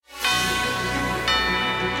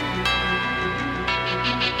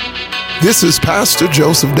This is Pastor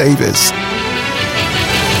Joseph Davis.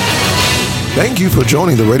 Thank you for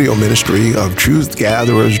joining the radio ministry of Truth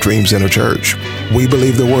Gatherers Dream Center Church. We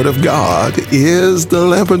believe the Word of God is the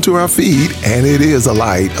lamp unto our feet, and it is a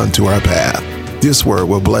light unto our path. This Word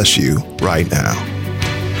will bless you right now.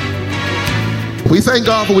 We thank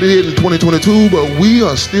God for what He did in 2022, but we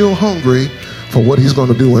are still hungry for what He's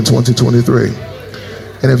going to do in 2023.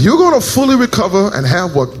 And if you're going to fully recover and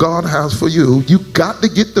have what God has for you, you got to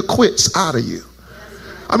get the quits out of you.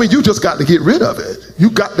 I mean, you just got to get rid of it.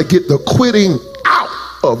 You got to get the quitting out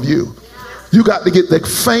of you. You got to get the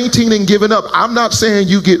fainting and giving up. I'm not saying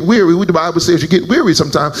you get weary. The Bible says you get weary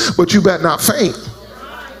sometimes, but you better not faint.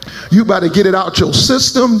 You better get it out your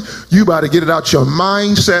system. You better get it out your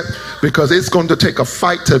mindset, because it's going to take a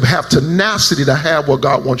fight to have tenacity to have what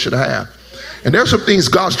God wants you to have. And there's some things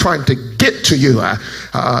God's trying to get to you.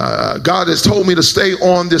 God has told me to stay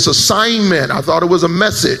on this assignment. I thought it was a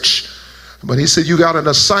message, but He said, you got an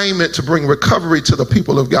assignment to bring recovery to the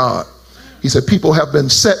people of God. He said, people have been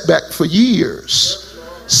set back for years.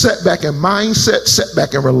 Set back in mindset, set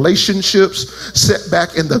back in relationships, set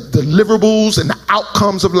back in the deliverables and the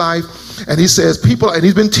outcomes of life. And He says, people, and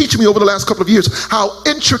He's been teaching me over the last couple of years how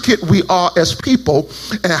intricate we are as people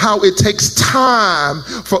and how it takes time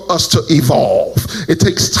for us to evolve. It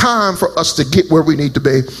takes time for us to get where we need to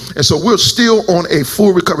be. And so we're still on a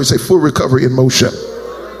full recovery. Say full recovery in motion.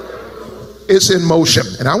 It's in motion.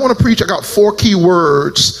 And I want to preach. I got 4 key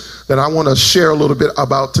words that I want to share a little bit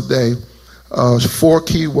about today. 4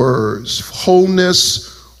 key words: wholeness,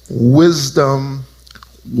 wisdom,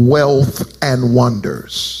 wealth, and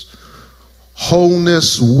wonders.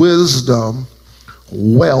 Wholeness, wisdom,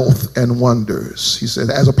 wealth, and wonders. He said,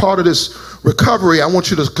 as a part of this recovery, I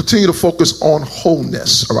want you to continue to focus on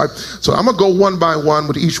wholeness. All right. So I'm going to go one by one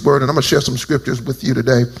with each word, and I'm going to share some scriptures with you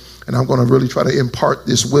today. And I'm going to really try to impart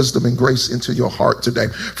this wisdom and grace into your heart today.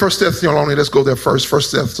 1 Thessalonians, let's go there first.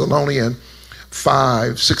 1 Thessalonians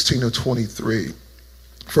 5:16-23.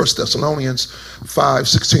 1 Thessalonians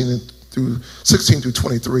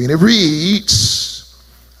 5:16-23. And it reads,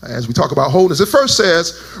 as we talk about wholeness, it first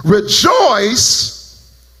says, rejoice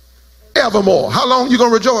evermore. How long are you going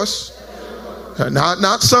to rejoice?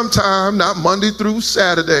 Not sometime, not Monday through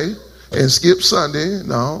Saturday and skip Sunday.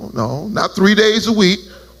 No, not 3 days a week.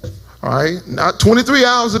 All right, not 23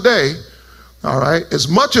 hours a day. All right, as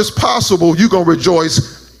much as possible, you're going to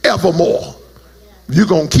rejoice evermore. You're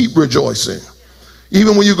going to keep rejoicing.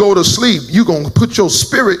 Even when you go to sleep, you're going to put your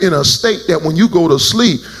spirit in a state that when you go to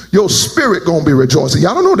sleep, your spirit going to be rejoicing.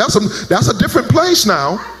 Y'all don't know, that's a different place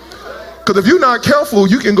now. Because if you're not careful,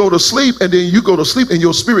 you can go to sleep, and then you go to sleep and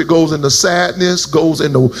your spirit goes into sadness, goes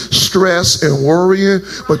into stress and worrying.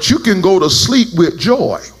 But you can go to sleep with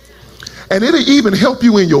joy. And it'll even help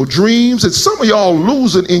you in your dreams. And some of y'all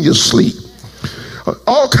losing in your sleep.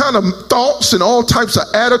 All kind of thoughts and all types of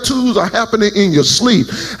attitudes are happening in your sleep.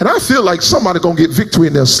 And I feel like somebody going to get victory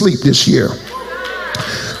in their sleep this year.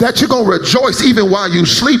 That you're going to rejoice even while you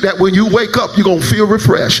sleep, that when you wake up, you're going to feel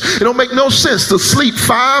refreshed. It don't make no sense to sleep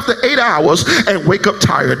 5 to 8 hours and wake up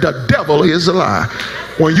tired. The devil is a lie.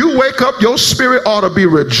 When you wake up, your spirit ought to be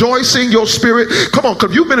rejoicing. Your spirit, come on,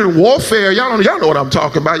 because you've been in warfare. Y'all know what I'm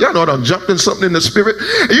talking about. Y'all know I'm jumping something in the spirit.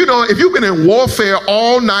 And you know, if you've been in warfare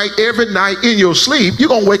all night, every night in your sleep, you're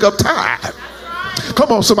going to wake up tired.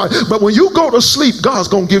 Come on, somebody. But when you go to sleep, God's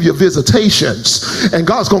going to give you visitations, and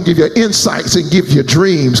God's going to give you insights and give you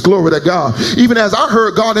dreams. Glory to God. Even as I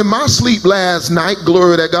heard God in my sleep last night,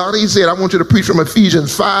 glory to God, He said, I want you to preach from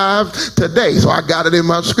Ephesians 5 today. So I got it in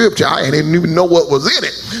my scripture. I didn't even know what was in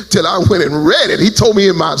it till I went and read it. He told me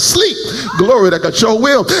in my sleep, glory to God, your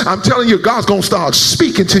will. I'm telling you, God's going to start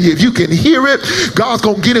speaking to you. If you can hear it, God's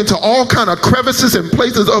going to get into all kind of crevices and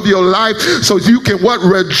places of your life so you can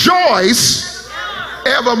rejoice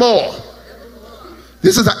evermore.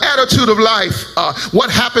 This is the attitude of life. What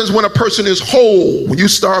happens when a person is whole? When you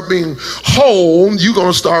start being whole, you're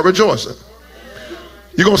going to start rejoicing.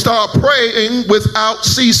 You're going to start praying without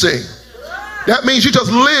ceasing. That means you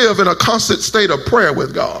just live in a constant state of prayer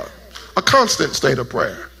with God. A constant state of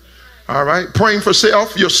prayer. All right? Praying for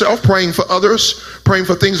yourself, praying for others, praying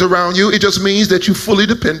for things around you. It just means that you fully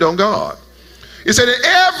depend on God. It said, in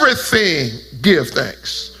everything, give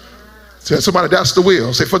thanks. Say, somebody, that's the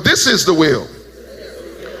will. Say, for this is the will.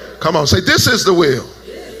 Come on, say, this is the will.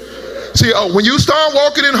 See, when you start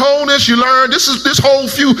walking in wholeness, you learn this whole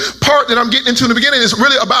few part that I'm getting into in the beginning is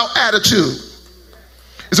really about attitude.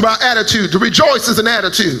 It's about attitude. To rejoice is an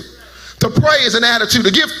attitude. To pray is an attitude.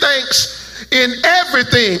 To give thanks in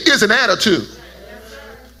everything is an attitude.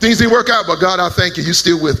 Things didn't work out, but God, I thank you. You're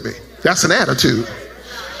still with me. That's an attitude.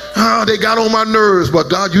 They got on my nerves, but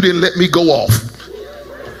God, you didn't let me go off.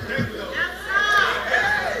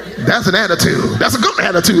 That's an attitude. That's a good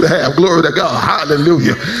attitude to have. Glory to God.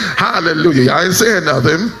 Hallelujah. Hallelujah. Y'all ain't saying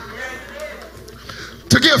nothing.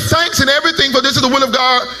 To give thanks in everything, for this is the will of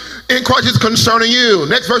God in Christ Jesus concerning you.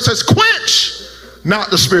 Next verse says, quench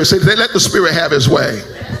not the spirit. Say, let the spirit have his way.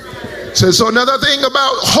 Says, so another thing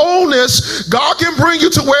about wholeness, God can bring you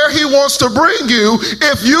to where he wants to bring you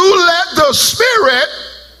if you let the spirit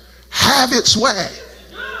have its way.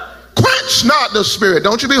 Quench not the spirit.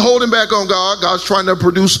 Don't you be holding back on God. God's trying to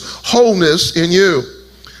produce wholeness in you.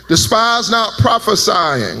 Despise not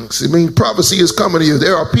prophesying. I mean, prophecy is coming to you.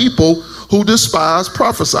 There are people who despise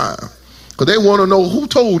prophesying because they want to know who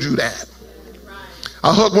told you that.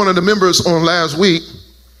 I hugged one of the members on last week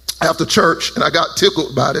after church, and I got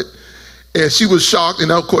tickled about it. And she was shocked,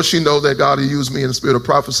 and of course she knows that God had used me in the spirit of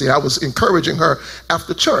prophecy. I was encouraging her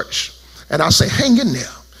after church, and I say, hang in there.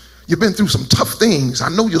 You've been through some tough things. I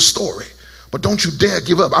know your story, but don't you dare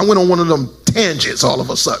give up. I went on one of them tangents all of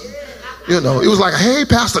a sudden. You know, it was like, hey,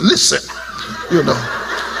 pastor, listen, you know.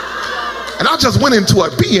 And I just went into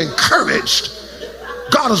it, be encouraged.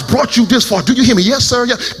 God has brought you this far. Do you hear me? Yes, sir.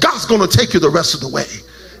 Yeah. God's going to take you the rest of the way.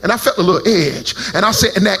 And I felt a little edge. And I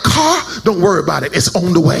said, and that car, don't worry about it. It's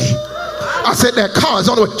on the way. I said, that car is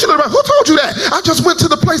on the way. Who told you that? I just went to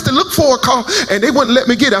the place to look for a car, and they wouldn't let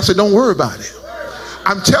me get it. I said, don't worry about it.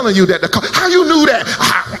 I'm telling you that the car. How you knew that?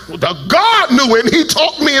 The God knew it, and he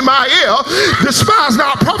talked me in my ear. Despise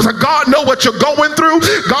not prophecy. God knows what you're going through.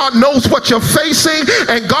 God knows what you're facing,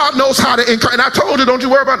 and God knows how to encourage. And I told you, don't you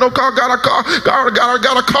worry about no car. Got a car.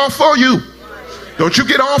 Got a car for you. Don't you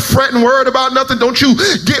get all fretting, worried about nothing. Don't you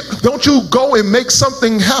go and make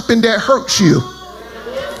something happen that hurts you.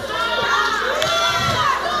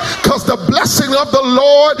 Because the blessing of the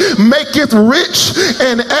Lord maketh rich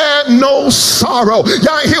and add no sorrow.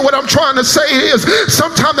 Y'all hear what I'm trying to say is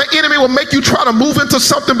sometimes the enemy will make you try to move into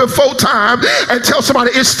something before time and tell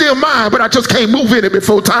somebody it's still mine, but I just can't move in it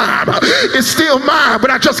before time. It's still mine, but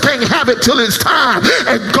I just can't have it till it's time.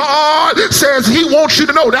 And God says he wants you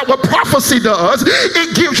to know that what prophecy does,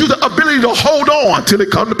 it gives you the ability to hold on till it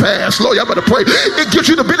comes to pass. Lord, y'all better pray. It gives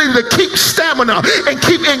you the ability to keep stamina and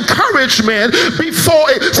keep encouragement before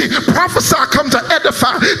it. See, prophesy comes to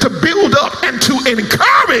edify, to build up, and to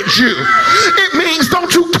encourage you. It means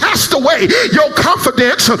don't you cast away your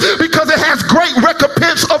confidence because it has great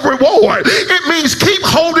recompense of reward. It means keep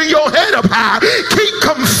holding your head up high, keep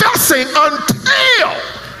confessing until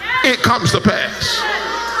it comes to pass.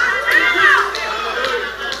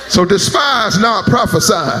 So despise not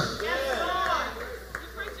prophesying.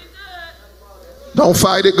 Don't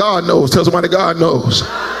fight it. God knows. Tell somebody God knows.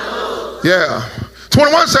 Yeah.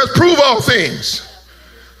 21 says, prove all things.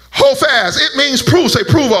 Hold fast. It means prove. Say,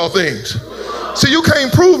 prove all things. See, you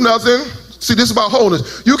can't prove nothing. See, this is about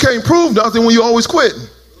wholeness. You can't prove nothing when you're always quitting.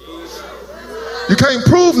 You can't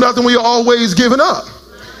prove nothing when you're always giving up.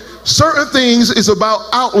 Certain things is about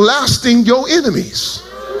outlasting your enemies.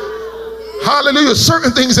 Hallelujah.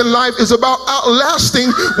 Certain things in life is about outlasting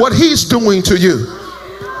what he's doing to you.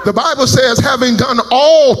 The Bible says, having done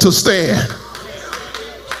all to stand.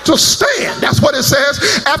 To stand. That's what it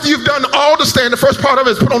says. After you've done all to stand, the first part of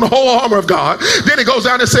it is put on the whole armor of God. Then it goes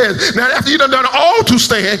down and says, now after you've done all to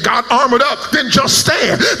stand, God armored up, then just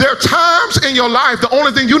stand. There are times in your life the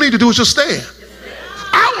only thing you need to do is just stand.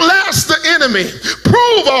 Outlast the enemy.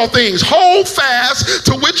 Prove all things. Hold fast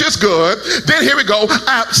to which is good. Then here we go.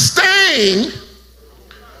 Abstain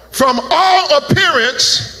from all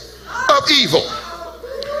appearance of evil.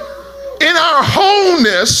 In our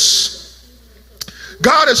wholeness,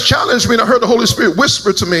 God has challenged me, and I heard the Holy Spirit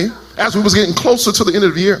whisper to me as we was getting closer to the end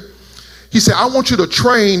of the year. He said, I want you to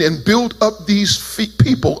train and build up these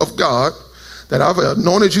people of God that I've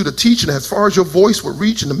anointed you to teach, and as far as your voice will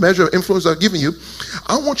reach and the measure of influence I've given you,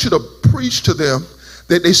 I want you to preach to them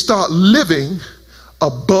that they start living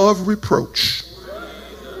above reproach.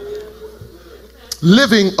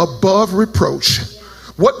 Living above reproach.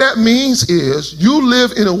 What that means is you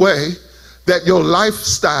live in a way that your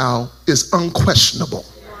lifestyle is unquestionable.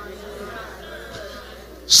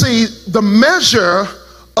 See, the measure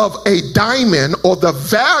of a diamond or the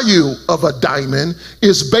value of a diamond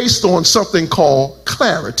is based on something called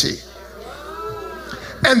clarity.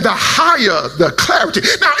 And the higher the clarity.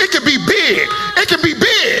 Now, it can be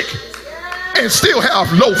big and still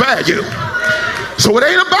have low value. So it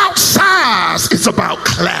ain't about size, it's about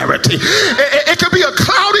clarity. It could be a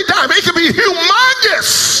cloudy diamond, it could be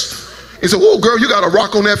humongous. He said, oh girl, you got a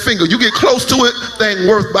rock on that finger. You get close to it, thing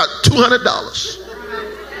worth about $200.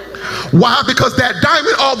 Why? Because that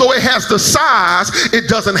diamond, although it has the size, it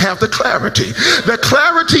doesn't have the clarity. The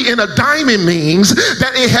clarity in a diamond means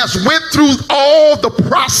that it has went through all the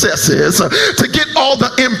processes to get all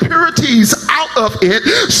the impurities out of it.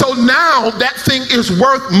 So now that thing is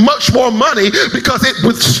worth much more money because it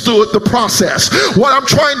withstood the process. What I'm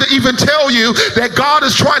trying to even tell you, that God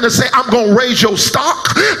is trying to say, I'm going to raise your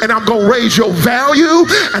stock, and I'm going to raise your value,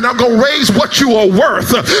 and I'm going to raise what you are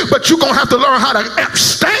worth. But you're going to have to learn how to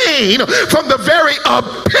abstain from the very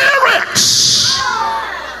appearance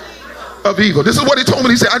of evil. This is what he told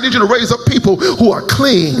me. He said, I need you to raise up people who are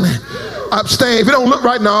clean. Abstain. If it don't look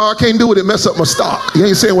right, no, I can't do it. It mess up my stock. You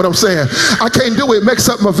ain't saying what I'm saying. I can't do it. It makes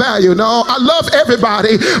up my value. No, I love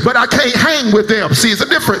everybody, but I can't hang with them. See, it's a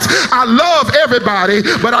difference. I love everybody,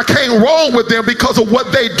 but I can't roll with them because of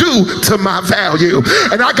what they do to my value.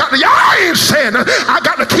 And I ain't saying I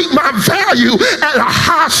got to keep my value at a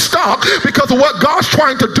high stock because of what God's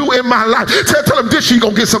trying to do in my life. Tell him this, you're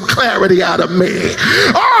going to get some clarity out of me.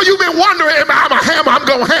 Oh, you've been wondering if I'm a hammer, I'm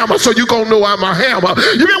going to hammer, so you're going to know I'm a hammer.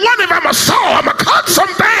 You've been wondering if I'm a saw, I'm going to cut some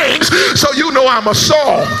things, so you know I'm a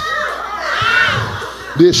saw.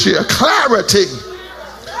 This year, clarity.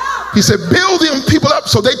 He said, building people up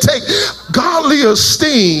so they take godly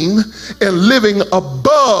esteem and living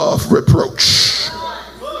above reproach.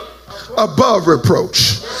 Above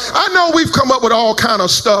reproach. I know we've come up with all kind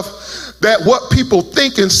of stuff that what people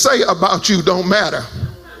think and say about you don't matter.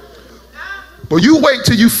 But you wait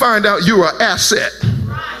till you find out you're an asset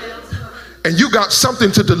and you got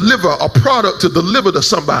something to deliver, a product to deliver to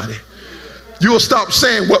somebody. You'll stop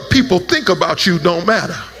saying what people think about you don't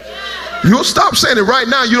matter. You'll stop saying it right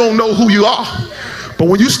now. You don't know who you are. But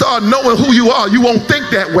when you start knowing who you are, you won't think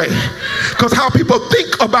that way. Because how people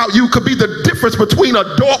think about you could be the difference between a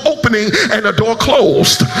door opening and a door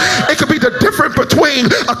closed. It could be the difference between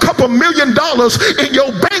a couple $1 million in your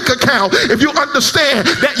bank account if you understand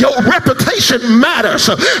that your reputation matters.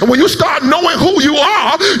 And when you start knowing who you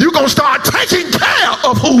are, you're going to start taking care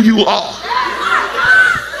of who you are.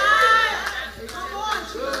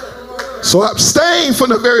 So abstain from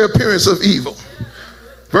the very appearance of evil.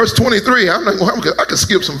 Verse 23, I can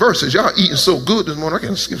skip some verses. Y'all eating so good this morning, I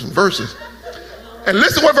can skip some verses. And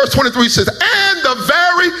listen what verse 23 says.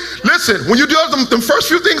 Listen, when you do them first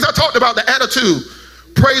few things I talked about, the attitude,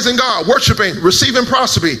 praising God, worshiping, receiving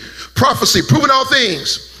prophecy, proving all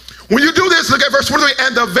things. When you do this, look at verse 23,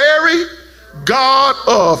 and the very God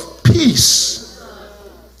of peace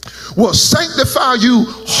will sanctify you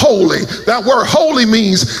wholly. That word holy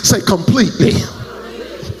means, say, completely.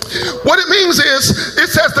 What it means is,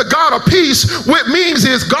 it says the God of peace. What it means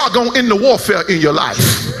is God gonna end the warfare in your life.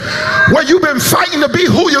 Where you've been fighting to be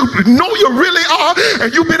who you know you really are,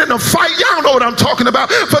 and you've been in a fight, y'all know what I'm talking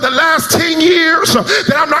about, for the last 10 years,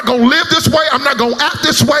 that I'm not gonna live this way, I'm not gonna act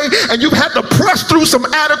this way, and you've had to press through some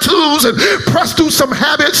attitudes and press through some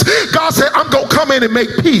habits. God said, I'm gonna come in and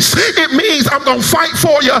make peace. It means I'm gonna fight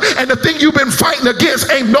for you, and the thing you've been fighting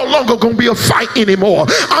against ain't no longer gonna be a fight anymore.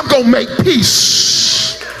 I'm gonna make peace.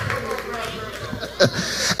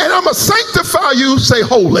 And I'm going to sanctify you, say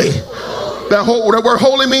holy. That word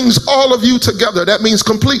holy means all of you together. That means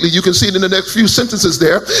completely. You can see it in the next few sentences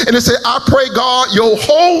there. And it says, I pray God, your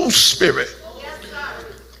whole spirit,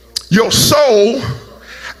 your soul,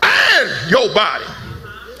 and your body.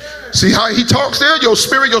 See how he talks there? Your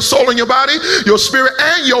spirit, your soul, and your body. Your spirit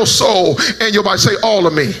and your soul and your body. Say all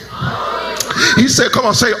of me. He said, come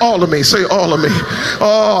on, say all of me. Say all of me.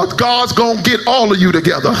 Oh, God's going to get all of you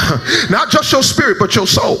together. Not just your spirit, but your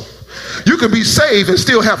soul. You can be saved and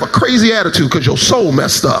still have a crazy attitude because your soul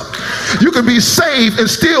messed up. You can be saved and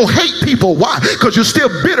still hate people. Why? Because you're still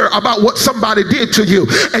bitter about what somebody did to you.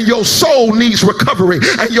 And your soul needs recovery.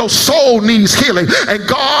 And your soul needs healing. And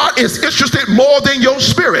God is interested more than your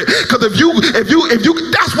spirit. Because if you,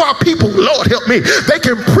 that's why people, Lord help me, they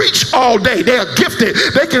can preach all day. They are gifted.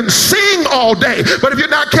 They can sing all day. But if you're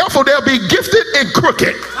not careful, they'll be gifted and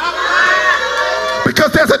crooked.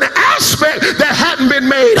 Because there's an aspect that hadn't been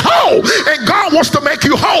made whole, and God wants to make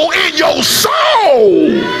you whole in your soul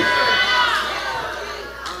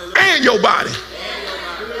and your body,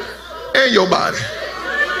 and your body,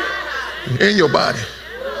 and your body.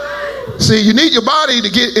 See, you need your body to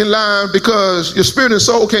get in line because your spirit and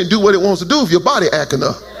soul can't do what it wants to do if your body acting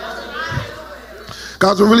up.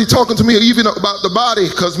 God's been really talking to me even about the body,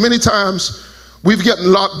 because many times we've gotten a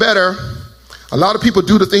lot better. A lot of people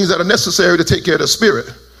do the things that are necessary to take care of their spirit.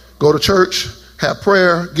 Go to church, have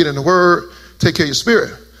prayer, get in the word, take care of your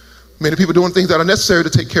spirit. Many people doing things that are necessary to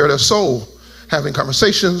take care of their soul. Having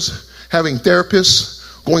conversations, having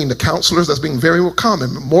therapists, going to counselors. That's being very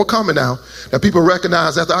common, more common now, that people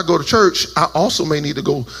recognize after I go to church, I also may need to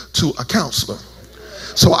go to a counselor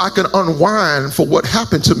so I can unwind for what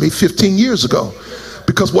happened to me 15 years ago.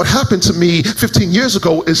 Because what happened to me 15 years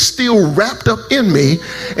ago is still wrapped up in me,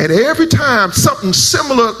 and every time something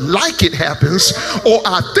similar like it happens, or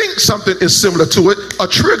I think something is similar to it, a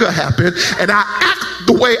trigger happened, and I act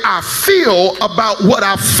the way I feel about what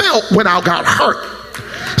I felt when I got hurt.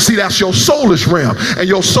 See, that's your soulish realm, and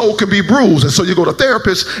your soul can be bruised. And so you go to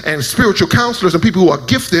therapists and spiritual counselors and people who are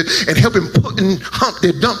gifted and help him put and hump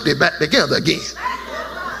it, dump it back together again.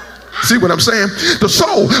 See what I'm saying? The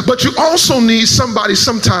soul. But you also need somebody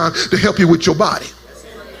sometime to help you with your body.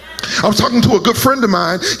 I was talking to a good friend of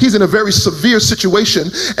mine. He's in a very severe situation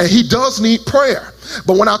and he does need prayer.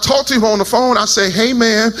 But when I talk to him on the phone, I say, hey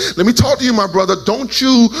man, let me talk to you, my brother. Don't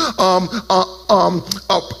you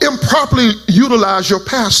improperly utilize your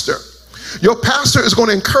pastor. Your pastor is going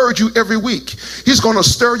to encourage you every week. He's going to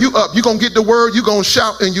stir you up. You're going to get the word, you're going to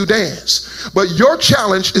shout and you dance. But your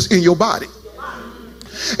challenge is in your body.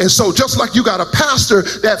 And so just like you got a pastor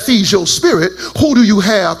that feeds your spirit, who do you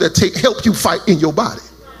have that help you fight in your body?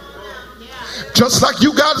 Just like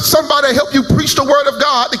you got somebody to help you preach the word of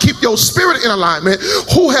God to keep your spirit in alignment,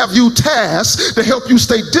 who have you tasked to help you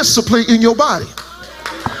stay disciplined in your body?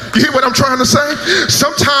 You hear what I'm trying to say?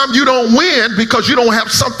 Sometimes you don't win because you don't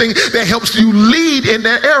have something that helps you lead in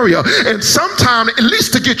that area. And sometimes, at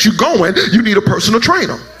least to get you going, you need a personal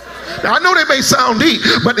trainer. Now, I know that may sound deep,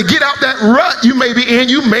 but to get out that rut you may be in,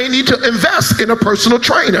 you may need to invest in a personal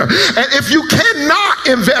trainer. And if you cannot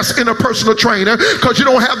invest in a personal trainer because you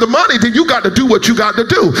don't have the money, then you got to do what you got to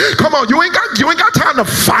do. Come on, you ain't got time to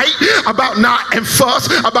fight about not and fuss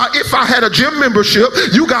about if I had a gym membership.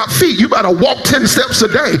 You got feet. You better walk 10 steps a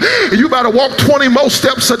day. You better walk 20 more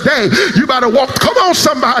steps a day. You better walk. Come on,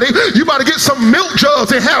 somebody. You better get some milk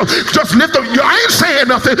jugs and have just lift them. I ain't saying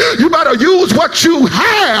nothing. You better use what you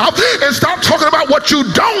have and stop talking about what you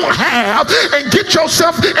don't have and get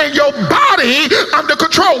yourself and your body under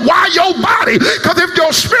control. Why your body? Because if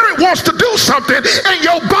your spirit wants to do something and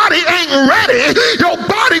your body ain't ready, your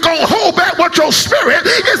body gonna hold back what your spirit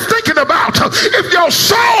is thinking about. If your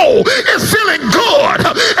soul is feeling good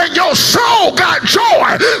and your soul got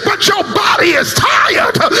joy, but your body is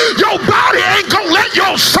tired, your body ain't gonna let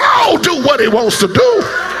your soul do what it wants to do.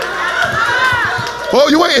 Oh,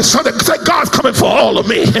 you ain't something. Say God's coming for all of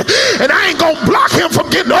me, and I ain't gonna block him from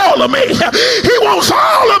getting all of me. He wants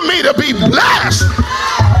all of me to be blessed.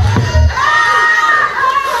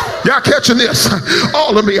 Y'all catching this?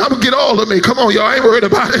 All of me. I'm gonna get all of me. Come on, y'all. I ain't worried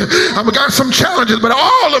about it. I'm gonna got some challenges, but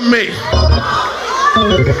all of me.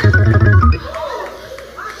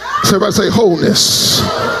 So everybody say wholeness.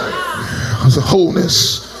 I say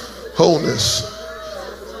wholeness. Wholeness.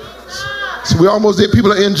 So we almost did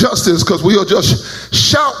people of injustice because we'll just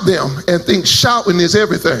shout them and think shouting is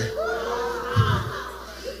everything.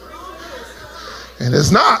 And it's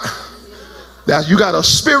not. That you got a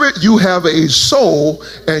spirit, you have a soul,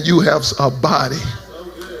 and you have a body.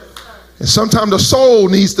 And sometimes the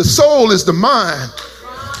soul is the mind.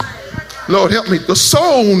 Lord help me. The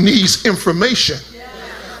soul needs information.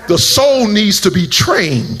 The soul needs to be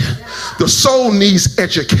trained. The soul needs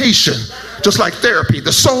education. Just like therapy,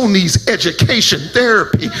 the soul needs education,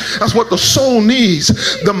 therapy. That's what the soul needs.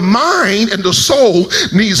 The mind and the soul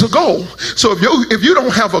needs a goal. So if you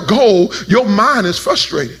don't have a goal, your mind is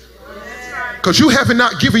frustrated. Because you haven't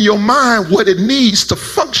not given your mind what it needs to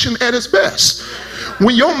function at its best.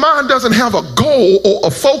 When your mind doesn't have a goal or a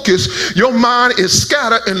focus, your mind is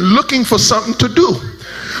scattered and looking for something to do.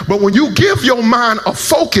 But when you give your mind a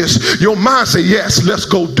focus, your mind say, yes, let's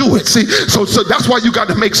go do it. See, so that's why you got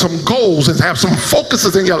to make some goals and have some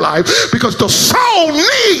focuses in your life, because the soul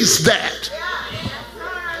needs that.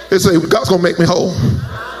 They say, God's going to make me whole.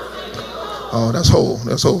 Oh, that's whole.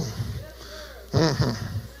 That's whole.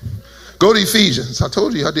 Go to Ephesians. I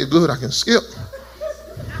told you I did good. I can skip.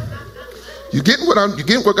 You're getting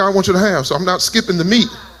what God wants you to have. So I'm not skipping the meat.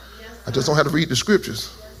 I just don't have to read the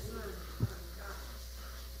scriptures.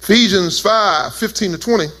 Ephesians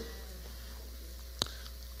 5:15-20.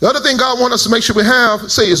 The other thing God wants us to make sure we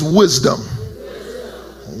have, say, is wisdom.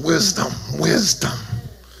 Wisdom.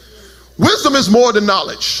 Wisdom is more than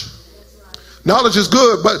knowledge. Knowledge is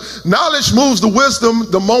good, but knowledge moves to wisdom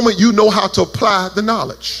the moment you know how to apply the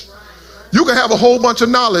knowledge. You can have a whole bunch of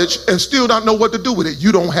knowledge and still not know what to do with it.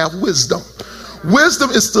 You don't have wisdom. Wisdom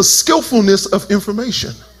is the skillfulness of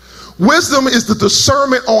information. Wisdom is the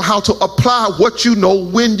discernment on how to apply what you know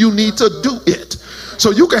when you need to do it.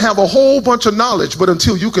 So you can have a whole bunch of knowledge, but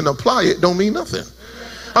until you can apply it, don't mean nothing.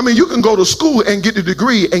 I mean, you can go to school and get the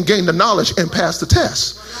degree and gain the knowledge and pass the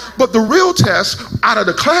test. But the real test out of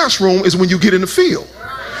the classroom is when you get in the field.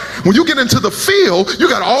 When you get into the field, you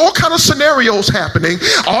got all kind of scenarios happening,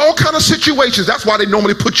 all kind of situations. That's why they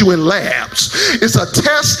normally put you in labs. It's a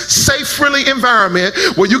test, safe, friendly environment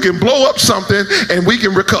where you can blow up something and we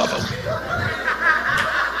can recover.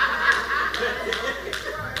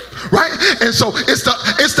 Right? And so it's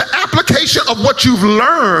the application of what you've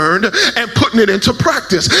learned and putting it into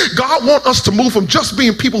practice. God wants us to move from just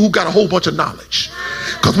being people who got a whole bunch of knowledge.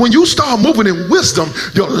 Because when you start moving in wisdom,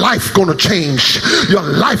 your life gonna change. Your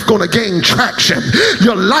life gonna gain traction.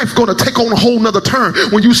 Your life gonna take on a whole nother turn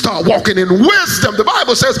when you start walking in wisdom. The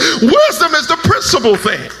Bible says wisdom is the principal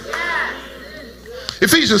thing.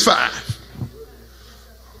 Ephesians 5.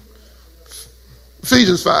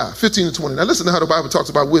 Ephesians 5, 15 to 20. Now listen to how the Bible talks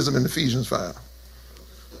about wisdom in Ephesians 5.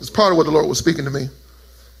 It's part of what the Lord was speaking to me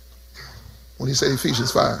when he said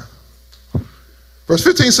Ephesians 5. Verse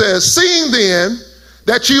 15 says, seeing then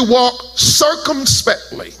that you walk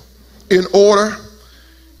circumspectly in order,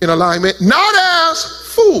 in alignment, not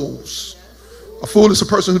as fools. A fool is a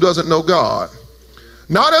person who doesn't know God.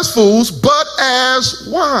 Not as fools, but as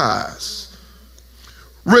wise.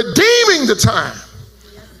 Redeeming the time.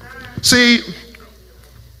 See,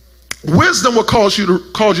 wisdom will cause you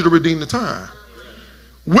to redeem the time.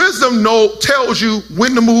 Wisdom tells you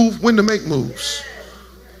when to move, when to make moves.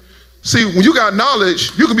 See, when you got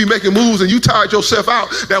knowledge, you can be making moves and you tired yourself out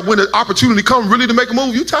that when the opportunity comes really to make a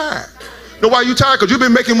move, you tired. You know why you tired? Because you've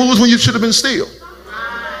been making moves when you should have been still.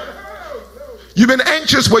 You've been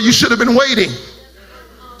anxious where you should have been waiting.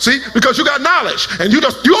 See, because you got knowledge and you're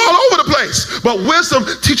all over the place. But wisdom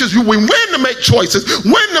teaches you when to make choices,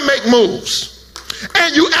 when to make moves.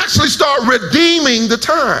 And you actually start redeeming the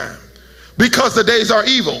time because the days are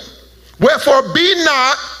evil. Wherefore be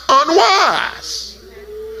not unwise,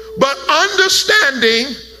 but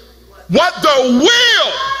understanding what the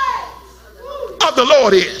will of the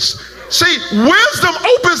Lord is. See, wisdom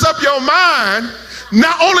opens up your mind.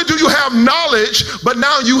 Not only do you have knowledge, but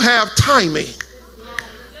now you have timing.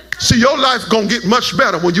 See, your life gonna get much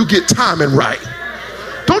better when you get timing right.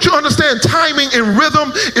 Don't you understand? Timing and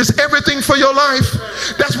rhythm is everything for your life.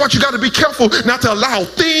 That's what you got to be careful not to allow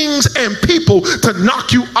things and people to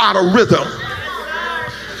knock you out of rhythm.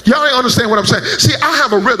 Y'all ain't understand what I'm saying. See, I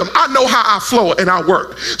have a rhythm. I know how I flow and I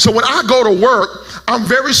work. So when I go to work, I'm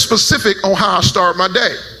very specific on how I start my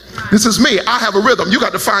day. This is me. I have a rhythm. You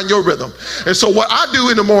got to find your rhythm. And so what I do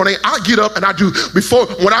in the morning, I get up and I do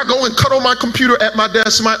when I go and cut on my computer at my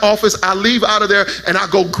desk in my office, I leave out of there and I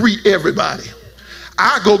go greet everybody.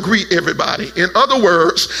 I go greet everybody. In other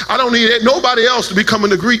words, I don't need nobody else to be coming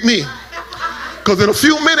to greet me. Because in a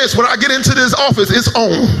few minutes when I get into this office, it's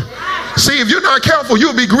on. See, if you're not careful,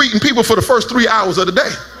 you'll be greeting people for the first 3 hours of the day.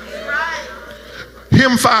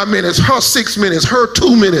 Him 5 minutes, her 6 minutes, her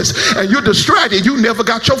 2 minutes, and you're distracted. You never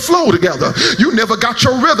got your flow together. You never got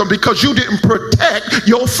your rhythm because you didn't protect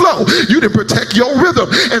your flow. You didn't protect your rhythm.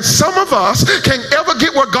 And some of us can't ever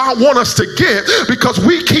get where God wants us to get because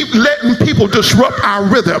we keep letting people disrupt our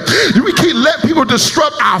rhythm. We keep letting people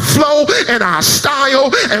disrupt our flow and our style,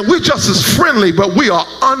 and we're just as friendly, but we are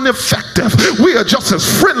ineffective. We are just as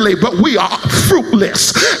friendly, but we are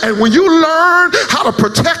fruitless. And when you learn how to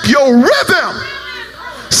protect your rhythm,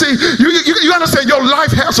 see, you understand your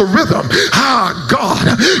life has a rhythm. God,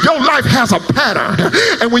 your life has a pattern.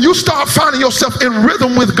 And when you start finding yourself in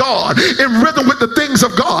rhythm with God, in rhythm with the things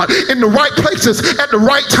of God, in the right places at the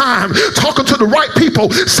right time, talking to the right people,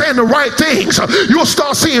 saying the right things, you'll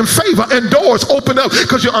start seeing favor and doors open up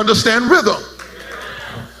because you understand rhythm.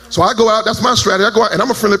 So I go out, that's my strategy. I go out and I'm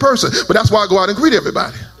a friendly person, but that's why I go out and greet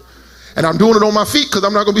everybody. And I'm doing it on my feet because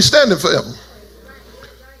I'm not going to be standing forever.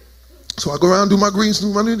 So I go around, do my greens,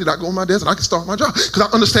 do my needs, I go on my desk, and I can start my job. Because I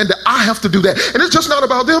understand that I have to do that. And it's just not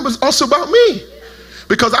about them, but it's also about me.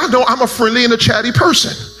 Because I know I'm a friendly and a chatty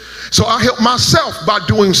person. So I help myself by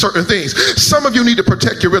doing certain things. Some of you need to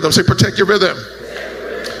protect your rhythm. Say, protect your rhythm.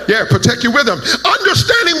 Yeah, protect your rhythm.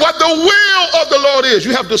 Understanding what the will of the Lord is.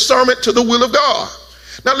 You have discernment to the will of God.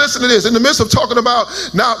 Now listen to this. In the midst of talking about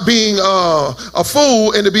not being a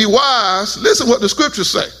fool and to be wise, listen what the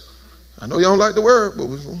scriptures say. I know y'all don't like the word, but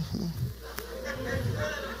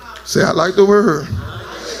say I like the word.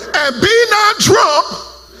 And be not drunk.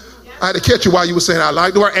 I had to catch you while you were saying I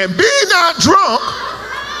like the word. And be not drunk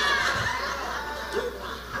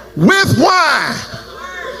with wine,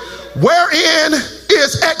 wherein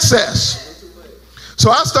is excess.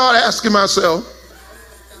 So I started asking myself,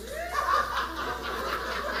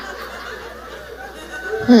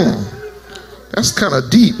 that's kind of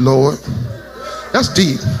deep, Lord. That's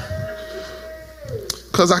deep.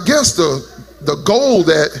 Because I guess the goal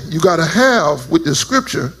that you got to have with this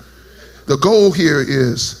scripture, the goal here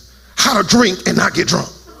is how to drink and not get drunk.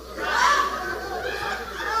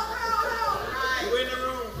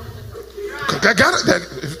 I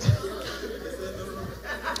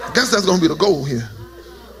guess that's going to be the goal here.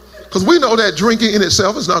 Because we know that drinking in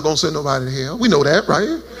itself is not going to send nobody to hell. We know that,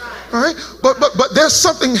 right? Right? But there's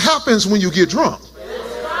something happens when you get drunk.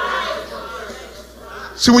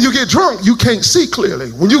 See, when you get drunk, you can't see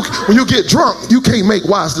clearly. When you get drunk, you can't make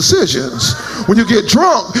wise decisions. When you get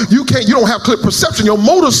drunk, you don't have clear perception. Your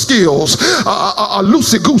motor skills are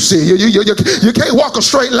loosey-goosey. You can't walk a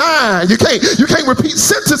straight line. You can't repeat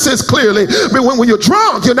sentences clearly. But when you're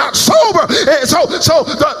drunk, you're not sober. And so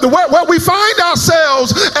where we find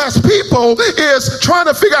ourselves as people is trying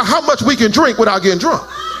to figure out how much we can drink without getting drunk.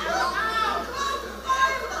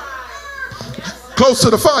 Close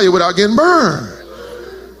to the fire without getting burned.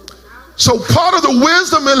 So part of the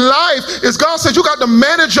wisdom in life is God says you got to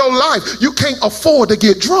manage your life. You can't afford to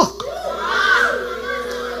get drunk.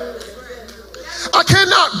 I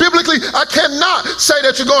cannot say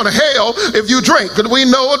that you're going to hell if you drink. Because we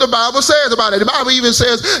know what the Bible says about it. The Bible even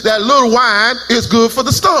says that little wine is good for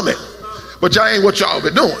the stomach. But y'all ain't what y'all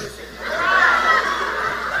been doing.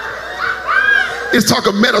 It's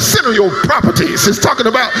talking medicinal properties. It's talking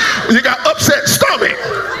about when you got upset stomach.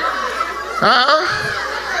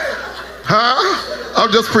 I'm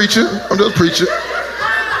just preaching. I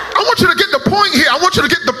want you to get the point here. I want you to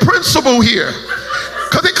get the principle here.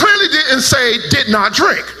 Because it clearly didn't say did not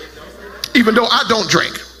drink. Even though I don't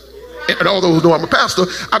drink. And all those who know I'm a pastor,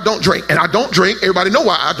 I don't drink. And I don't drink. Everybody know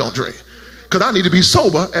why I don't drink. Because I need to be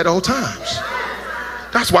sober at all times.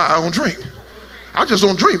 That's why I don't drink. I just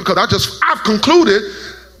don't drink because I've concluded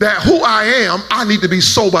that who I am, I need to be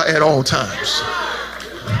sober at all times.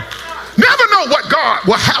 Never know what God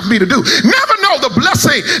will have me to do. Never know the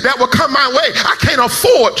blessing that will come my way. I can't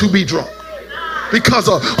afford to be drunk because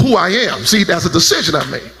of who I am. See, that's a decision I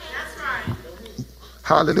made.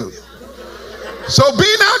 Hallelujah. So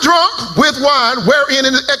be not drunk with wine wherein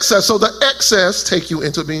is excess. So the excess take you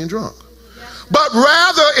into being drunk. But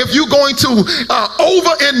rather, if you're going to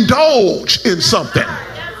overindulge in something,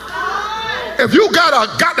 if you got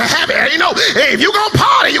to have it, if you're going to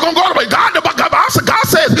party, you're going to go to God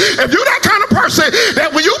says, if you're that kind of person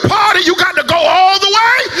that when you party, you got to go all the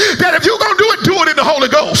way, that if you're going to do it in the Holy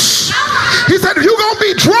Ghost. He said, if you're going to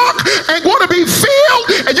be drunk and want to be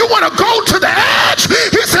filled and you want to go to the edge,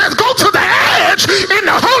 he says, go to the edge in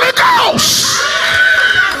the Holy Ghost.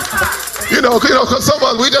 Because some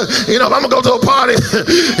of us, we just, if I'm going to go to a party,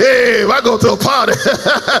 hey, if I go to a party,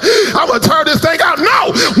 I'm going to turn this thing out.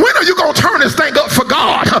 No, when are you going to turn this thing up for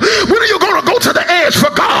God? When are you going to go to the edge for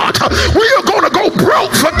God? When are you going to go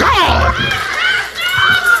broke for God?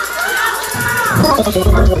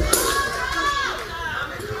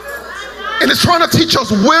 And it's trying to teach us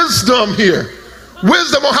wisdom here.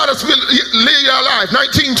 Wisdom on how to live your life.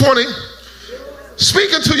 1920.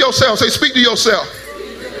 Speaking to yourself. Say, speak to yourself.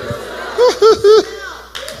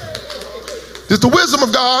 This is the wisdom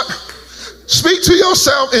of God. Speak to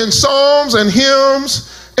yourself in psalms and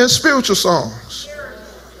hymns and spiritual songs.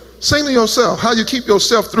 Sing to yourself how you keep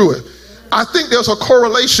yourself through it. I think there's a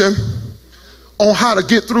correlation on how to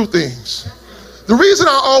get through things. The reason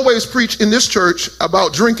I always preach in this church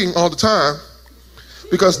about drinking all the time,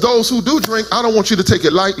 because those who do drink, I don't want you to take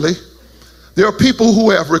it lightly. There are people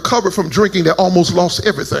who have recovered from drinking that almost lost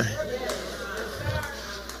everything.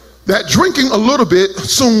 That drinking a little bit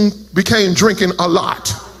soon became drinking a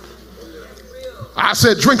lot. I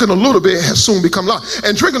said drinking a little bit has soon become a lot.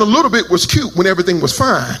 And drinking a little bit was cute when everything was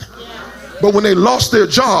fine. But when they lost their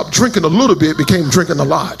job, drinking a little bit became drinking a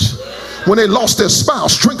lot. When they lost their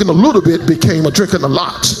spouse, drinking a little bit became drinking a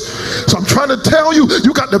lot. So I'm trying to tell you,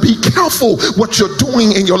 you got to be careful what you're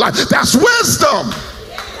doing in your life. That's wisdom.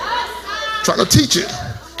 I'm trying to teach it.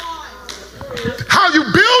 How you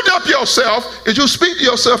build up yourself is you speak to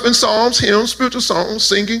yourself in psalms, hymns, spiritual songs,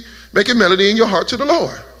 singing, making melody in your heart to the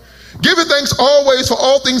Lord. Giving thanks always for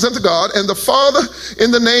all things unto God and the Father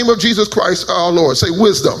in the name of Jesus Christ our Lord. Say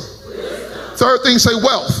wisdom. Third thing, say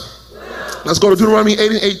wealth. Let's go to Deuteronomy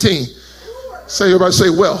 8:18. Say, everybody say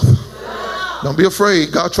wealth. Don't be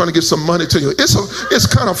afraid. God's trying to give some money to you. It's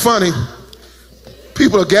kind of funny.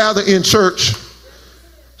 People are gathered in church,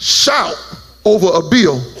 shout over a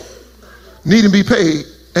bill need to be paid,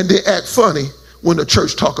 and they act funny when the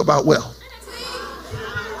church talk about wealth.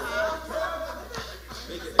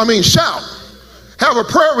 I mean, shout, have a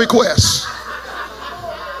prayer request,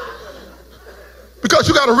 because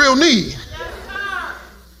you got a real need.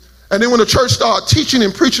 And then when the church started teaching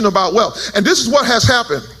and preaching about wealth, and this is what has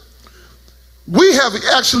happened. we have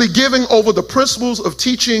actually given over the principles of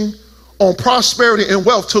teaching on prosperity and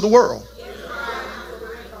wealth to the world.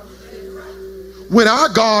 When our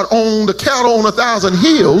God owned the cattle on 1,000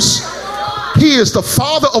 hills, he is the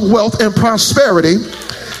father of wealth and prosperity.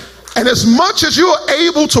 And as much as you're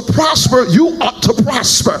able to prosper, you ought to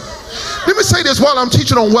prosper. Let me say this while I'm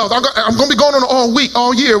teaching on wealth. I'm going to be going on all week,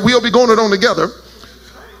 all year. We'll be going on together.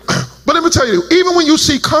 But let me tell you, even when you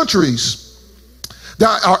see countries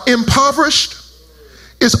that are impoverished,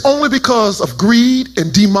 it's only because of greed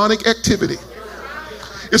and demonic activity.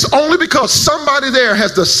 It's only because somebody there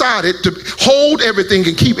has decided to hold everything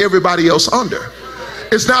and keep everybody else under.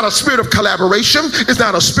 It's not a spirit of collaboration. It's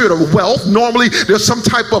not a spirit of wealth. Normally, there's some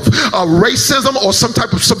type of racism or some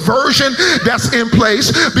type of subversion that's in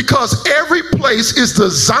place, because every place is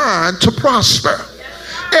designed to prosper.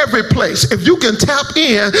 Every place. If you can tap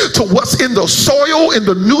in to what's in the soil, in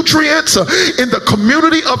the nutrients, in the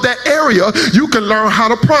community of that area, you can learn how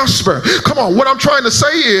to prosper. Come on, what I'm trying to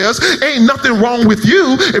say is, ain't nothing wrong with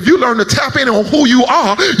you. If you learn to tap in on who you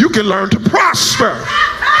are, you can learn to prosper.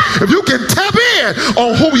 If you can tap in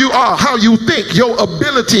on who you are, how you think, your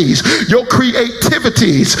abilities, your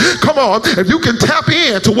creativities, come on, if you can tap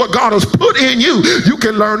in to what God has put in you, you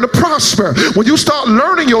can learn to prosper. When you start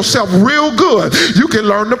learning yourself real good, you can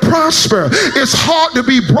learn to prosper. It's hard to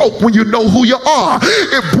be broke when you know who you are.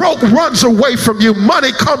 If broke runs away from you,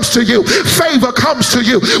 money comes to you, favor comes to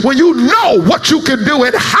you. When you know what you can do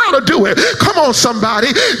and how to do it. Come on,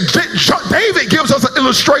 somebody. David gives us an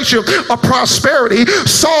illustration of prosperity.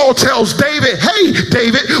 Saul tells David, hey,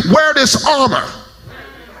 David, wear this armor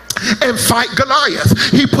and fight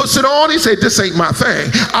Goliath. He puts it on. He said, this ain't my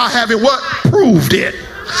thing. I haven't what? Proved it.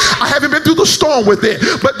 I haven't been through the storm with it,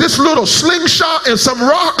 but this little slingshot and some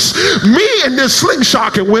rocks, me and this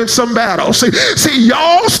slingshot can win some battles. See,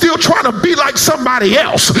 y'all still trying to be like somebody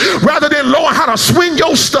else rather than learn how to swing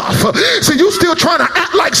your stuff. See, you still trying to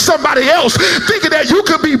act like somebody else, thinking that you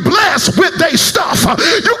can be blessed with their stuff.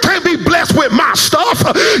 You can't be blessed with my stuff.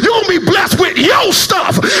 You'll be blessed with your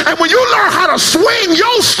stuff. And when you learn how to swing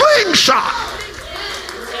your slingshot,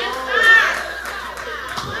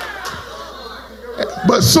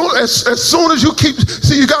 but as soon as you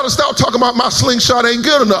you got to stop talking about my slingshot ain't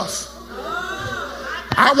good enough.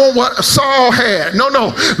 I want what Saul had. No,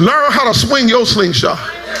 learn how to swing your slingshot.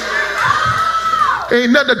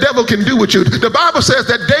 Ain't nothing the devil can do with you. The Bible says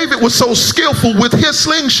that David was so skillful with his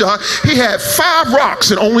slingshot, he had 5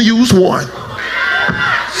 rocks and only used 1.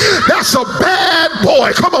 That's a bad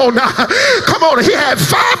boy. Come on now. Come on. He had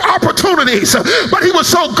 5 opportunities, but he was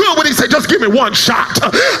so good when he said, just give me 1 shot.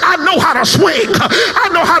 I know how to swing. I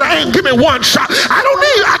know how to aim. Give me 1 shot.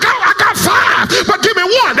 I got 5, but give me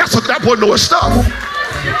 1. That wasn't no stuff.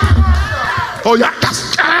 Oh yeah.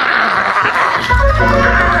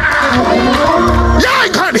 Y'all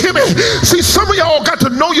ain't trying to hear me. See, some of y'all got to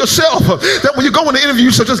know yourself that when you go in the interview,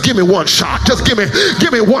 you say, just give me 1 shot. Just give me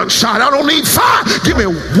 1 shot. I don't need 5. Give me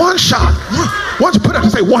 1 shot. Why don't you put out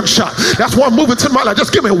and say 1 shot? That's why I'm moving to my life.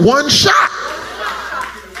 Just give me 1 shot.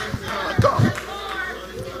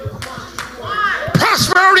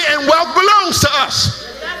 Prosperity and wealth belongs to us.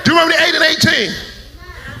 Deuteronomy 8 and 18.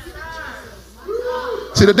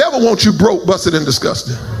 See, the devil wants you broke, busted, and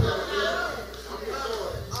disgusted.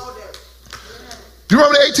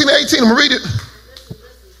 Deuteronomy 18 and 18, I'm going to read it.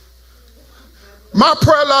 My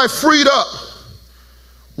prayer life freed up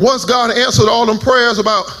once God answered all them prayers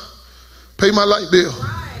about pay my light bill,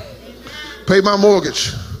 pay my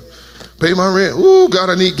mortgage, pay my rent. Ooh, God,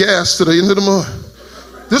 I need gas to the end of the month.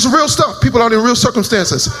 This is real stuff. People are in real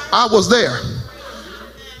circumstances. I was there.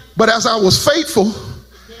 But as I was faithful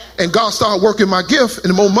and God started working my gift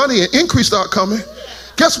and more money and increase started coming,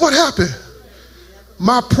 guess what happened?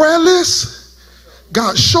 My prayer list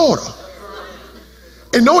got shorter.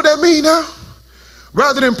 And know what that means now?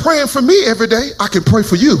 Rather than praying for me every day, I can pray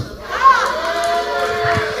for you.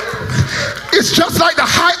 It's just like the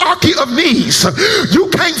hierarchy of needs.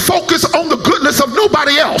 You can't focus on the goodness of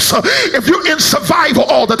nobody else if you're in survival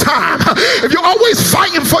all the time. If you're always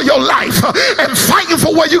fighting for your life and fighting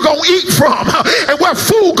for where you're going to eat from and where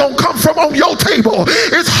food going to come from on your table,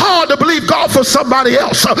 it's hard to believe God for somebody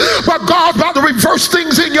else. But God's about to reverse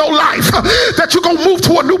things in your life, that you're going to move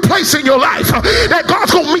to a new place in your life, that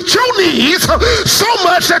God's going to meet your needs so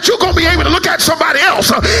much that you're going to be able to look at somebody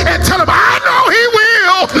else and tell them, I know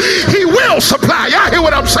he will supply. Y'all hear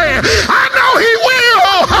what I'm saying? I know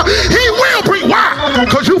he will bring. Why?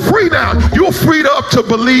 Because you're free now. You're freed up to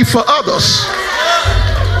believe for others.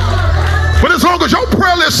 But as long as your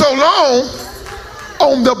prayer list so long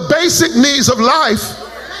on the basic needs of life,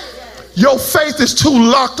 your faith is too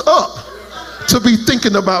locked up to be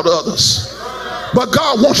thinking about others. But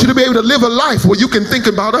God wants you to be able to live a life where you can think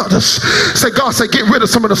about others. Say, God, say, get rid of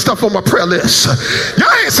some of the stuff on my prayer list.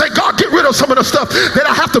 Y'all ain't say, God, get rid of some of the stuff that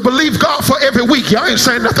I have to believe God for every week. Y'all ain't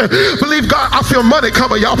saying nothing. Believe God, I feel money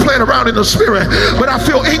coming. Y'all playing around in the spirit. But I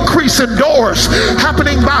feel increase in doors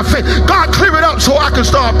happening by faith. God, clear it up so I can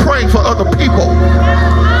start praying for other people.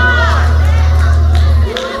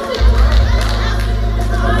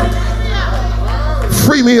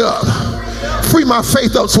 Free me up. Free my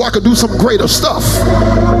faith up so I can do some greater stuff.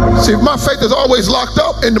 See, if my faith is always locked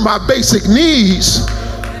up into my basic needs,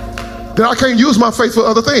 then I can't use my faith for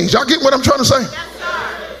other things. Y'all get what I'm trying to say?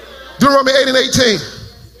 Deuteronomy 8 and 18.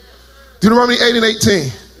 Deuteronomy 8 and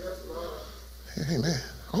 18. Hey, man.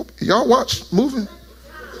 I hope y'all watch moving.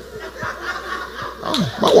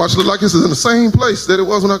 My watch look like this is in the same place that it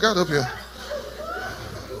was when I got up here.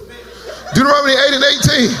 Deuteronomy 8 and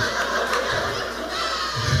 18.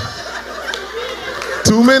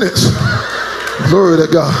 2 minutes. Glory to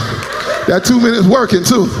God. That 2 minutes working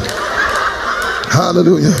too.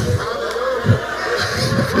 Hallelujah.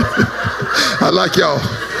 I like y'all.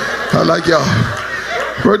 I like y'all.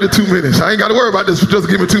 Word to 2 minutes. I ain't got to worry about this. Just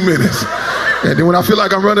give me 2 minutes. And then when I feel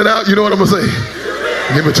like I'm running out, you know what I'm going to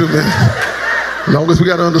say? Give me 2 minutes. As long as we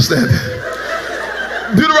got to understand it.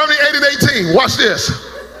 Deuteronomy 8 and 18. Watch this.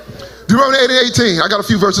 Deuteronomy 8 and 18. I got a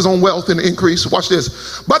few verses on wealth and increase. Watch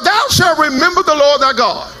this. But thou shalt remember the Lord thy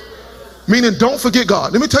God. Meaning, don't forget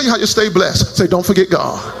God. Let me tell you how you stay blessed. Say, don't forget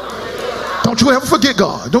God. Don't you ever forget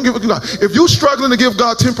God. Don't give it to God. If you're struggling to give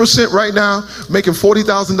God 10% right now, making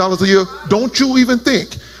 $40,000 a year, don't you even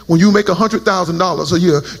think when you make $100,000 a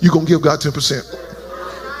year, you're going to give God 10%.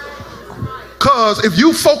 Because if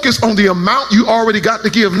you focus on the amount you already got to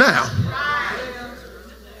give now,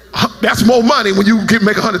 that's more money when you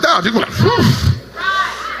make $100,000. You're like,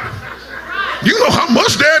 you know how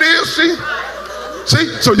much that is, see?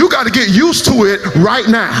 So you got to get used to it right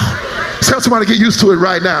now. Tell somebody to get used to it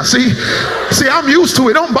right now. See, I'm used to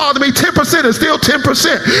it. Don't bother me. 10% is still 10%.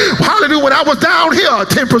 Hallelujah. When I was down here,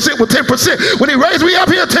 10% was 10%. When he raised me up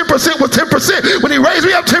here, 10% was 10%. When he raised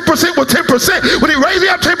me up, 10% was 10%. When he raised me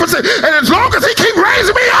up, 10%. And as long as he keep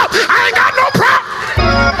raising me up, I ain't got no problem.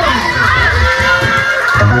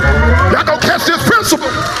 Y'all gonna catch this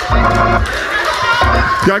principle.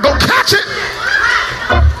 Y'all gonna catch it.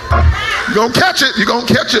 You're gonna catch it. You're gonna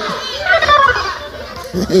catch it.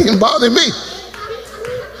 It ain't bothering me.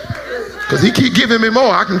 Because he keep giving me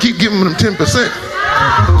more. I can keep giving him 10%.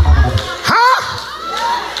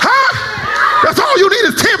 That's all you need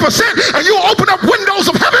is 10%. And you open up windows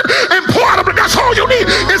of heaven and pour out of it. That's all you need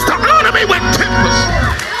is to honor me with 10%.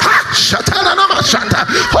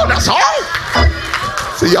 Oh, that's all.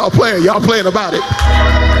 See, y'all playing about it.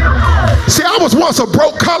 See, I was once a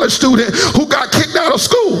broke college student who got kicked out of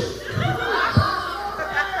school.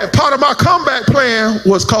 And part of my comeback plan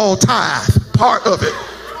was called tithe. Part of it.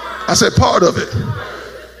 I said part of it.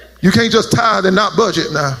 You can't just tithe and not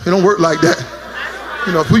budget now. It don't work like that.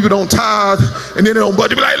 You know, people don't tithe and then they don't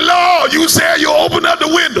budget. Be like, Lord, you said you open up the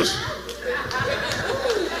windows.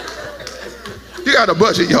 You got to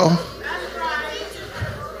budget, y'all.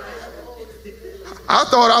 I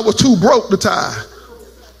thought I was too broke to tithe.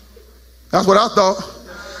 That's what I thought.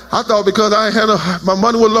 I thought because I ain't had my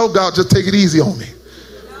money was low, God just take it easy on me.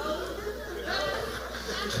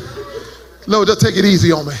 Lord, just take it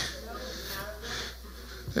easy on me.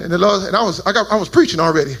 And the Lord, and I was preaching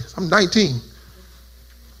already. I'm 19.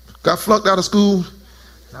 Got flunked out of school.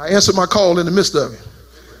 I answered my call in the midst of it.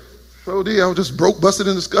 So I was just broke, busted,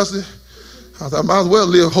 and disgusted. I thought I might as well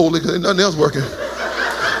live holy because ain't nothing else working.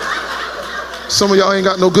 Some of y'all ain't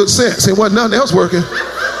got no good sense. Ain't wasn't nothing else working.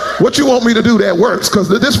 What you want me to do that works? Because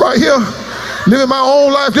this right here, living my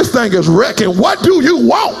own life, this thing is wrecking. What do you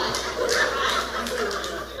want?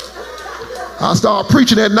 I started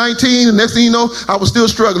preaching at 19, and next thing you know, I was still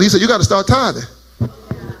struggling. He said, you got to start tithing.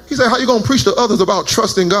 He said, how you going to preach to others about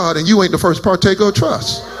trusting God and you ain't the first partaker of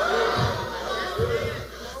trust?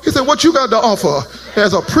 He said, what you got to offer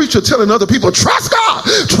as a preacher telling other people, trust God,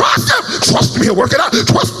 trust him, trust me and work it out,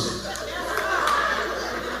 trust.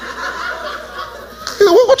 He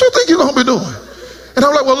said, what you think you're going to be doing? And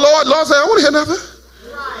I'm like, well, Lord said, I want to hear nothing.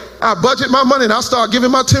 I budget my money and I start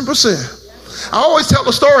giving my 10%. I always tell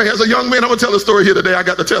the story as a young man. I'm going to tell the story here today. I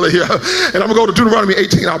got to tell it here. And I'm going to go to Deuteronomy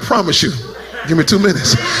 18. I promise you. Give me 2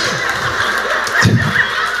 minutes.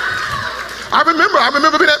 I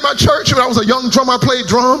remember being at my church when I was a young drummer. I played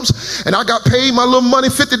drums. And I got paid my little money,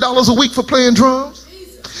 $50 a week for playing drums.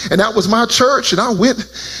 And that was my church. And I went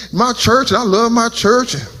to my church. And I loved my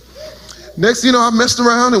church. And next, I messed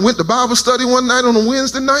around and went to Bible study one night on a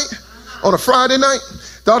Wednesday night. On a Friday night.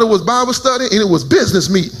 Thought it was Bible study. And it was business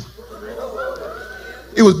meeting.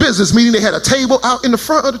 It was business meeting. They had a table out in the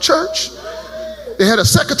front of the church. They had a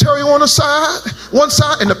secretary on one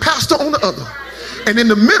side, and the pastor on the other. And in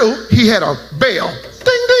the middle, he had a bell.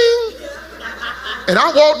 Ding, ding. And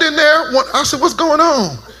I walked in there. I said, what's going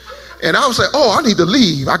on? And I was like, oh, I need to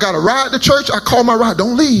leave. I got a ride to church. I called my ride.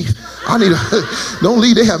 Don't leave. Don't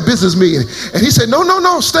leave. They have business meeting. And he said, no,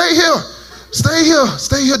 stay here. Stay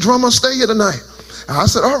here, drummer. Stay here tonight. And I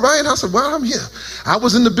said, all right. I said, well, I'm here. I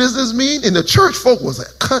was in the business meeting, and the church folk was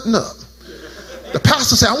cutting up. The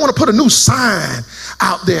pastor said, I want to put a new sign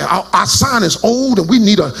out there. Our sign is old, and we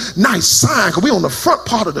need a nice sign because we're on the front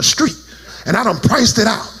part of the street. And I done priced it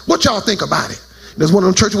out. What y'all think about it? There's one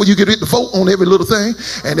of them churches where you get to vote on every little thing,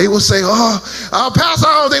 and they will say, Pastor,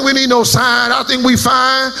 I don't think we need no sign. I think we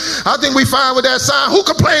fine. I think we fine with that sign. Who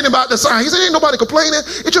complaining about the sign? He said, ain't nobody complaining.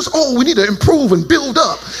 It's just, we need to improve and build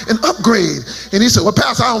up and upgrade. And he said, well,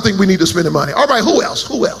 Pastor, I don't think we need to spend the money. All right, who else?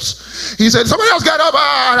 He said, somebody else got up.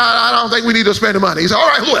 I don't think we need to spend the money. He said,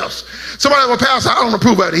 all right, who else? Somebody, well, Pastor, I don't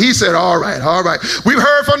approve of it. He said, all right. We've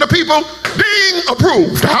heard from the people. Ding,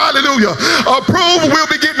 approved. Hallelujah. Approved,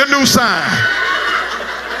 we'll be getting a new sign.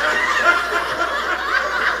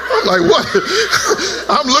 I'm like, what?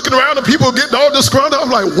 I'm looking around and people getting all disgruntled.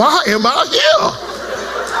 I'm like, why am I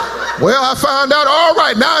here? Well, I found out, all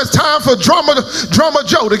right, now it's time for drummer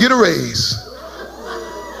Joe to get a raise.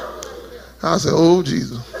 I said, oh,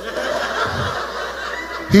 Jesus.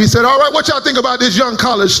 He said, all right, what y'all think about this young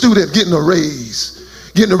college student getting a raise?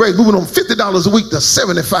 Moving on $50 a week to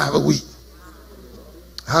 $75 a week.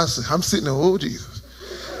 I said, I'm sitting there, oh, Jesus.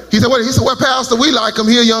 He said, well, Pastor, we like him.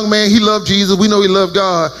 He a young man. He loved Jesus. We know he loved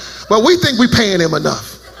God. But we think we're paying him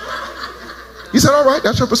enough. He said, all right,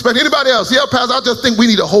 that's your perspective. Anybody else? Yeah, Pastor, I just think we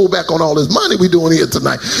need to hold back on all this money we're doing here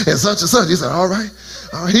tonight. And such and such. He said, all right.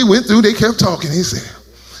 He went through. They kept talking. He said,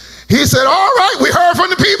 all right, we heard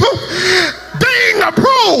from the people. Ding,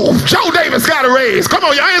 approved. Joe Davis got a raise. Come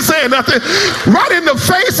on, y'all ain't saying nothing. Right in the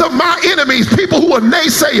face of my enemies, people who are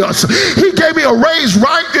naysayers, he gave me a raise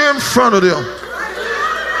right in front of them.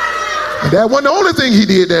 And that wasn't the only thing he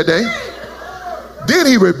did that day. Then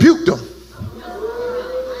he rebuked them.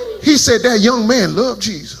 He said that young man loved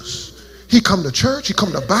Jesus. He come to church. He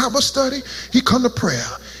come to Bible study. He come to prayer.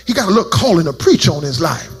 He got a little calling to preach on his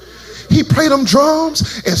life. He played them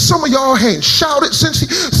drums, and some of y'all ain't shouted since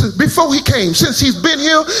before he came. Since he's been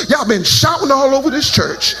here, y'all been shouting all over this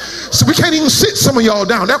church. So we can't even sit some of y'all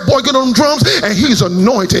down. That boy get on them drums, and he's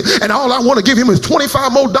anointed. And all I want to give him is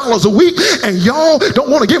 $25 more a week, and y'all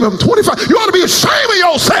don't want to give him 25. You ought to be ashamed of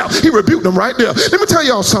yourself. He rebuked them right there. Let me tell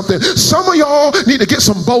y'all something. Some of y'all need to get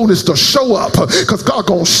some boldness to show up, because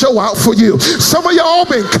God gonna show out for you. Some of y'all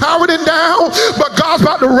been cowering down, but God's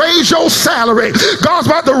about to raise your salary.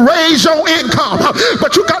 God's about to raise your income.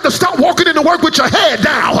 But you got to stop walking into work with your head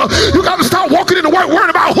down. You got to stop walking into work worrying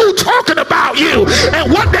about who talking about you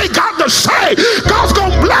and what they got to say. God's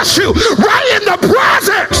gonna bless you right in the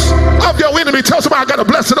presence of your enemy. Tell somebody I got a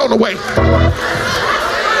blessing on the way.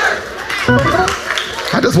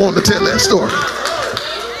 I just wanted to tell that story.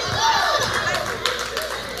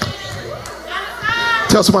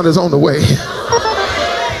 Tell somebody it's on the way.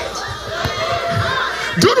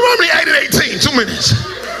 Deuteronomy 8 and 18, 2 minutes.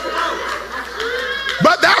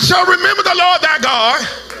 But thou shalt remember the Lord thy God.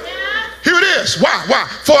 Here it is. Why?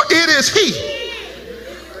 For it is he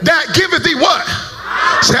that giveth thee what?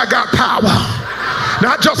 Say, I got power.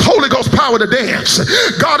 Not just Holy Ghost power to dance.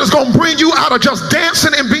 God is going to bring you out of just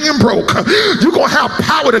dancing and being broke. You're going to have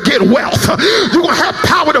power to get wealth. You're going to have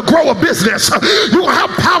power to grow a business. You're going to have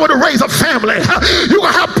power to raise a family. You're going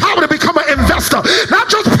to have power to become an investor. Not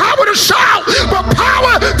just power to shout, but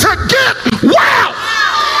power to get wealth.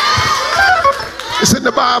 It's in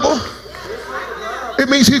the Bible. It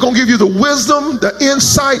means he's going to give you the wisdom, the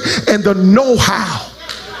insight, and the know-how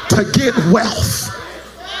to get wealth.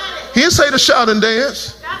 He didn't say to shout and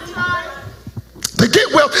dance. To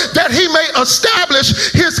get wealth, that he may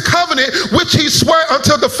establish his covenant, which he swore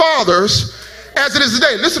unto the fathers, as it is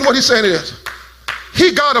today. Listen to what he's saying it is.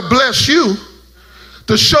 He got to bless you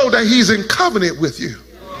to show that he's in covenant with you.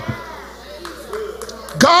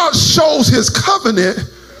 God shows his covenant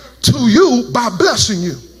to you by blessing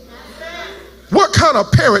you. What kind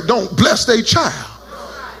of parent don't bless their child?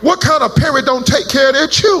 What kind of parent don't take care of their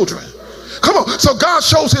children? Come on. So God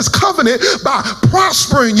shows his covenant by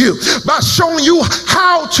prospering you, by showing you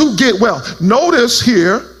how to get wealth. Notice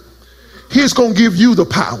here, he's going to give you the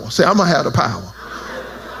power. Say, I'm going to have the power.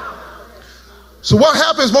 So what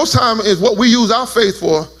happens most time is what we use our faith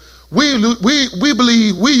for. We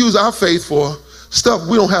believe we use our faith for stuff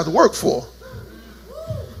we don't have to work for.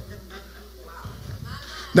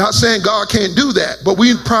 Not saying God can't do that, but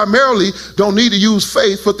we primarily don't need to use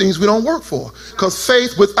faith for things we don't work for, because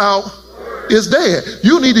faith without is dead.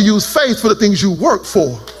 You need to use faith for the things you work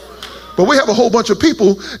for. But we have a whole bunch of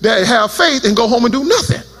people that have faith and go home and do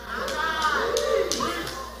nothing.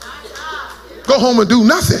 Go home and do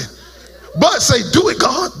nothing. But say, do it,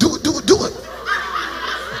 God. Do it, do it, do it.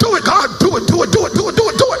 Do it, God. Do it, do it, do it, do it, do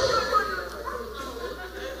it, do it.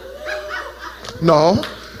 No,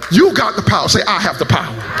 you got the power. Say, I have the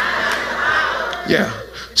power. Yeah.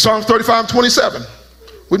 Psalms 35:27.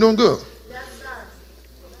 We're doing good.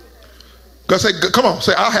 God say, come on,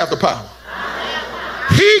 say, I have the power.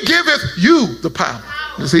 He giveth you the power.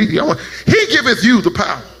 You see, he giveth you the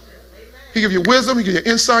power. He give you wisdom, he give you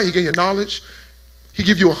insight, he give you knowledge. He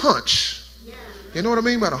give you a hunch. You know what I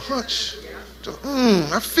mean by a hunch?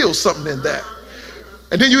 I feel something in that.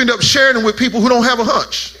 And then you end up sharing it with people who don't have a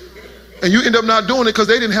hunch. And you end up not doing it because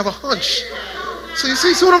they didn't have a hunch. See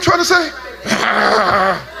what I'm trying to say?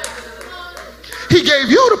 He gave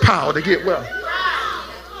you the power to get well.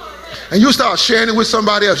 And you start sharing it with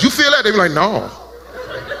somebody else. You feel that? They be like, no.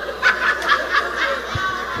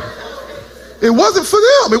 It wasn't for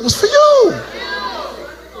them. It was for you.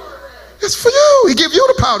 It's for you. He gave you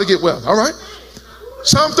the power to get well. All right.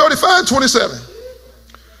 Psalm 35:27.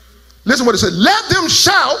 Listen what it says. Let them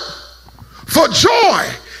shout for joy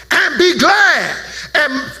and be glad,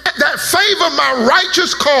 and that favor my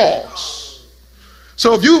righteous cause.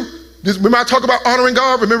 So if we might talk about honoring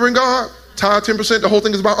God, remembering God, tithe 10%, the whole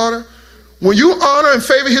thing is about honor. When you honor and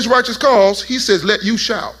favor his righteous cause, he says, let you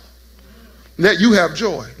shout. Let you have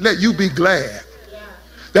joy. Let you be glad.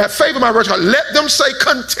 That favor my righteous cause. Let them say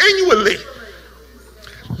continually,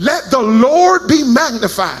 let the Lord be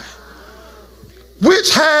magnified,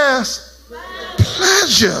 which has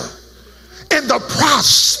pleasure in the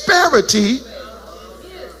prosperity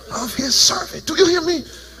of his servant. Do you hear me?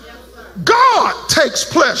 God takes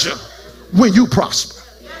pleasure when you prosper.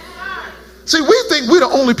 See, we think we're the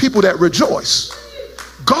only people that rejoice.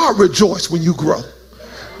 God rejoices when you grow.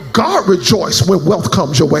 God rejoices when wealth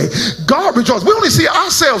comes your way. God rejoices. We only see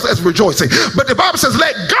ourselves as rejoicing. But the Bible says,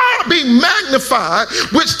 let God be magnified,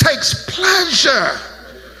 which takes pleasure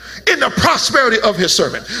in the prosperity of his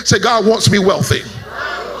servant. Say, God wants me wealthy.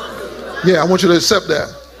 Yeah, I want you to accept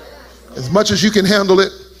that. As much as you can handle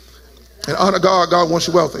it and honor God, God wants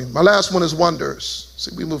you wealthy. My last one is wonders.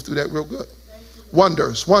 See, we moved through that real good.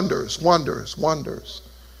 Wonders, wonders, wonders, wonders,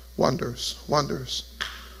 wonders, wonders,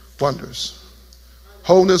 wonders.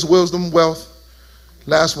 Wholeness, wisdom, wealth.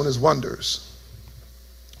 Last one is wonders.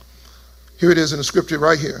 Here it is in the scripture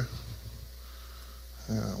right here.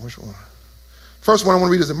 Which one? First one I want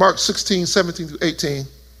to read is in Mark 16:17-18.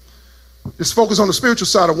 It's focused on the spiritual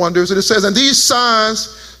side of wonders. And it says, and these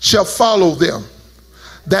signs shall follow them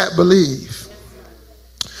that believe.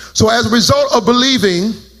 So as a result of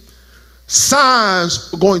believing,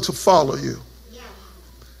 signs are going to follow you.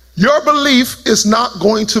 Your belief is not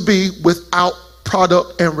going to be without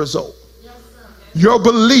product and result. Your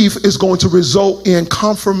belief is going to result in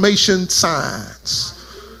confirmation signs,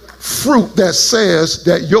 fruit that says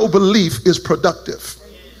that your belief is productive.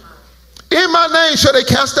 In my name shall they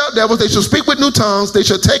cast out devils, they shall speak with new tongues, they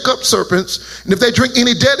shall take up serpents, and if they drink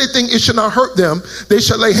any deadly thing, it shall not hurt them. They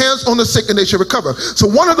shall lay hands on the sick and they shall recover. So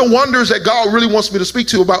one of the wonders that God really wants me to speak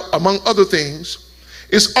to you about, among other things,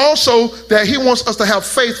 is also that he wants us to have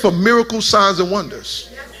faith for miracles, signs, and wonders.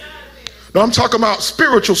 Now I'm talking about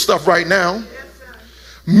spiritual stuff right now.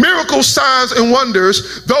 Miracles, signs, and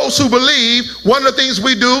wonders. Those who believe, one of the things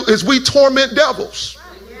we do is we torment devils.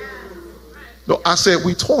 No, I said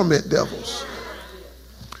we torment devils.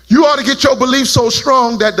 You ought to get your belief so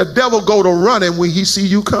strong that the devil go to running when he see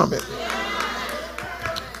you coming.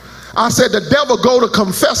 I said the devil go to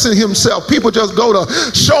confessing himself. People just go to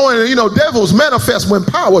showing, devils manifest when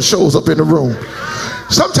power shows up in the room.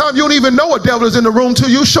 Sometimes you don't even know a devil is in the room till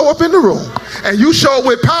you show up in the room. And you show up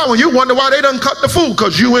with power and you wonder why they done cut the food,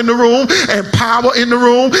 because you in the room and power in the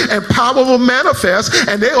room, and power will manifest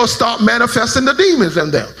and they'll start manifesting the demons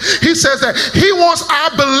in them. He says that he wants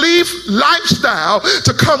our belief lifestyle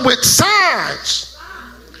to come with signs.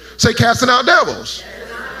 Say, casting out devils.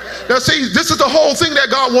 Now see, this is the whole thing that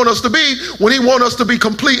God wants us to be when he wants us to be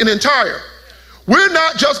complete and entire. We're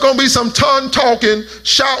not just going to be some tongue talking,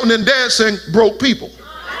 shouting and dancing broke people.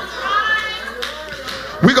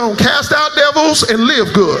 We're going to cast out devils and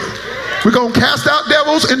live good. We're going to cast out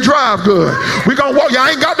devils and drive good. We're going to walk. Y'all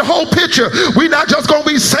ain't got the whole picture. We're not just going to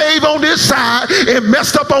be saved on this side and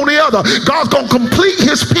messed up on the other. God's going to complete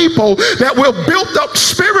his people that we're built up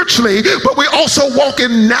spiritually, but we also walk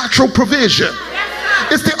in natural provision.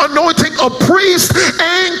 It's the anointing of priest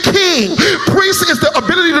and king. Priest is the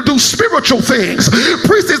ability to do spiritual things.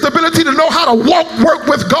 Priest is the ability to know how to work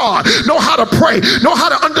with God, know how to pray, know how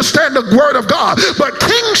to understand the word of God. But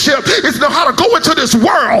kingship is know how to go into this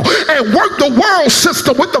world and work the world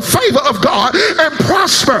system with the favor of God and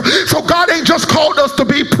prosper. So God ain't just called us to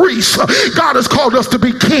be priests. God has called us to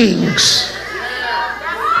be kings.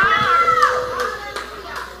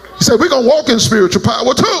 He said we're going to walk in spiritual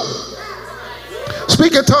power too.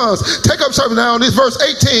 Speak in tongues. Take up serpents. Now in this verse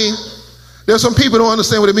 18, there's some people who don't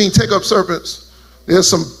understand what it means, take up serpents. There's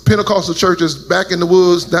some Pentecostal churches back in the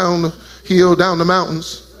woods, down the hill, down the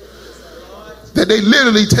mountains, that they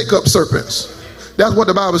literally take up serpents. That's what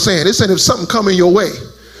the Bible is saying. It's saying if something coming your way.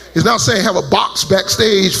 It's not saying have a box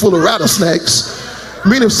backstage full of rattlesnakes.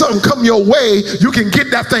 Meaning if something come your way, you can get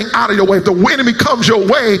that thing out of your way. If the enemy comes your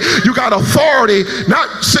way, you got authority,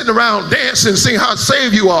 not sitting around dancing, seeing how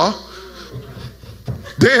saved you are,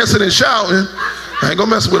 dancing and shouting. I ain't gonna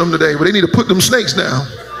mess with them today, but they need to put them snakes down.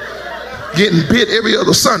 Getting bit every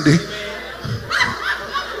other Sunday.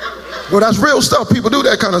 Well, that's real stuff. People do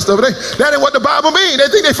that kind of stuff. That ain't what the Bible means. They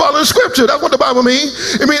think they follow the scripture. That's what the Bible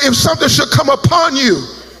means. I mean, if something should come upon you,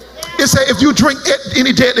 it say if you drink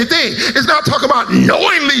any deadly thing. It's not talking about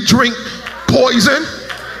knowingly drink poison.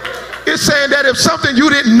 It's saying that if something you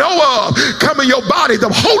didn't know of come in your body, the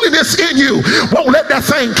holiness in you won't let that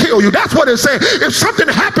thing kill you. That's what it's saying. If something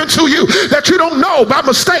happened to you that you don't know by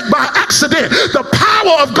mistake, by accident, the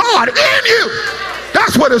power of God in you,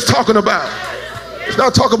 that's what it's talking about. It's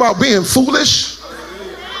not talking about being foolish.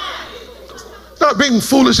 It's not being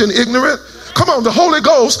foolish and ignorant. Come on, the Holy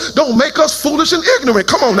Ghost don't make us foolish and ignorant.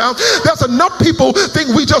 Come on now. There's enough people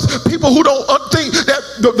think people who don't think that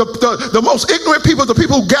the most ignorant people are the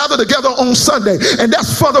people who gather together on Sunday. And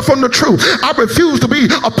that's further from the truth. I refuse to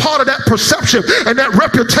be a part of that perception and that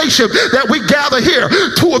reputation that we gather here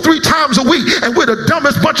 2 or 3 times a week and we're the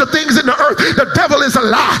dumbest bunch of things in the earth. The devil is a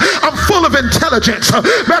lie. I'm full of intelligence.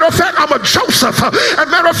 Matter of fact, I'm a Joseph.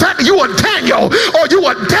 And matter of fact, you a Daniel or you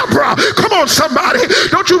a Deborah. Come on, somebody.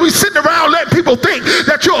 Don't you be sitting around letting people think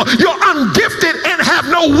that you're ungifted and have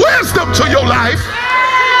no wisdom to your life.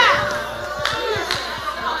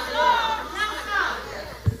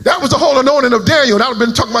 That was the whole anointing of Daniel. And I've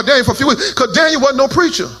been talking about Daniel for a few weeks because Daniel wasn't no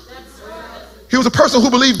preacher. He was a person who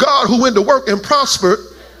believed God, who went to work and prospered.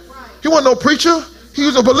 He wasn't no preacher. He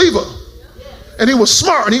was a believer. And he was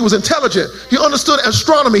smart and he was intelligent. He understood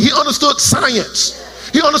astronomy. He understood science.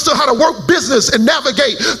 He understood how to work business and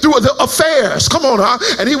navigate through the affairs. Come on, huh?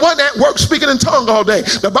 And he wasn't at work speaking in tongues all day.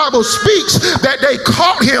 The Bible speaks that they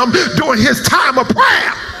caught him during his time of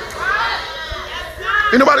prayer.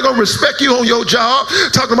 Ain't nobody gonna respect you on your job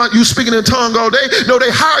talking about you speaking in tongues all day. No,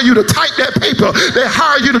 they hire you to type that paper. They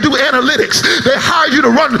hire you to do analytics. They hire you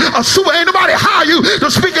to run a super. Ain't nobody hire you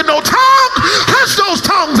to speak in no tongue. Hush those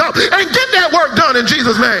tongues up and get that work done in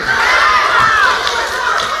Jesus' name.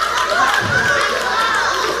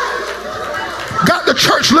 Got the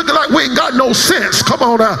church looking like we ain't got no sense. Come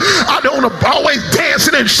on now. I don't always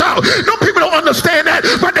dancing and shouting. No, people don't understand that,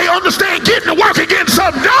 but they understand getting to work and getting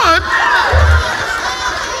something done.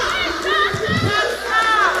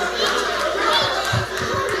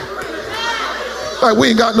 Like we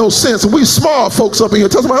ain't got no sense, and we smart folks up in here.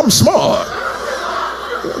 Tell somebody I'm smart.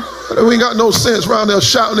 We ain't got no sense around there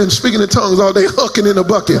shouting and speaking in tongues all day, hooking in the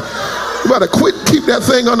bucket. You better quit, keep that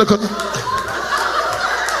thing under control.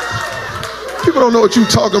 People don't know what you're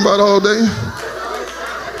talking about all day.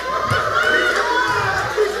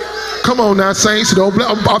 Come on now, saints. I'm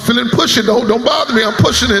feeling pushing. Don't bother me. I'm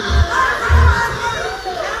pushing it.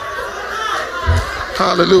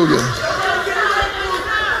 Hallelujah.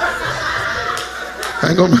 I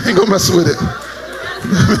ain't gonna mess with it.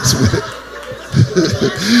 Mess with it.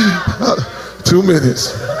 2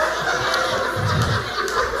 minutes.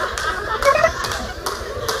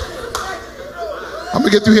 I'm gonna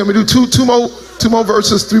get through here. I'm gonna do two more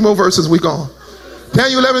verses, 3 more verses. We gone.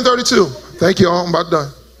 Daniel 11:32. Thank you all. I'm about done.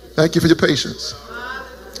 Thank you for your patience.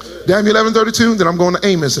 Daniel 11:32. Then I'm going to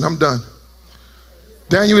Amos and I'm done.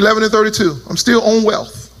 Daniel 11:32. I'm still on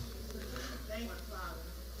wealth.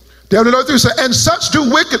 Daniel 11:32 says, and such do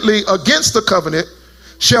wickedly against the covenant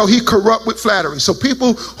shall he corrupt with flattery. So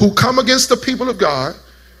people who come against the people of God,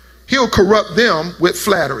 he'll corrupt them with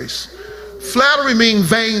flatteries. Flattery means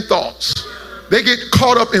vain thoughts. They get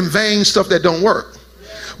caught up in vain stuff that don't work.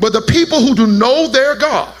 But the people who do know their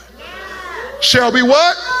God shall be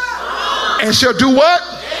what? And shall do what?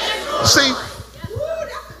 See,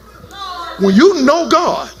 when you know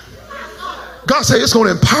God, God says it's going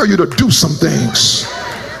to empower you to do some things.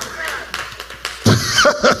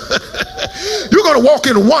 You're going to walk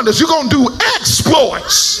in wonders. You're going to do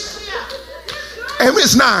exploits.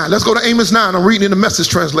 Amos 9. Let's go to Amos 9. I'm reading in the Message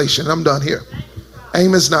translation. I'm done here.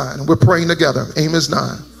 Amos 9. We're praying together. Amos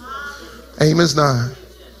 9. Amos 9.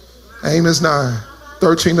 Amos 9.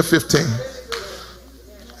 13 to 15.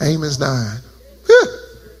 Amos 9.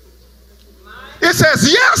 It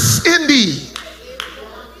says, yes, indeed.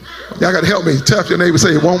 Y'all got to help me. Tap your neighbor,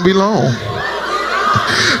 say, it won't be long.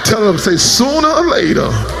 Tell them, say, sooner or later,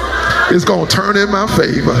 it's going to turn in my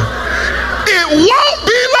favor. It won't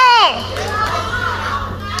be long.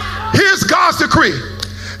 Here's God's decree.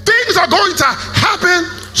 Things are going to happen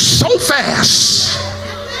so fast.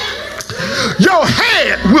 Your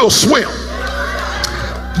head will swim.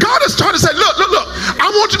 God is trying to say, look, I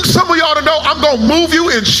want some of y'all to know I'm going to move you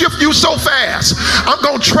and shift you so fast. I'm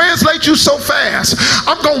going to translate you so fast.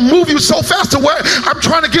 I'm going to move you so fast to where I'm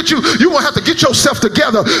trying to get you. You're going to have to get yourself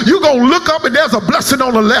together. You're going to look up and there's a blessing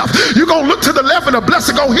on the left. You're going to look to the left and the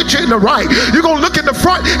blessing going to hit you in the right. You're going to look in the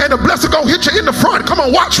front and the blessing going to hit you in the front. Come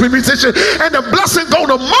on, watch me, musician. And the blessing going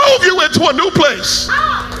to move you into a new place.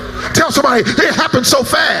 Tell somebody, it happened so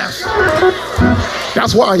fast.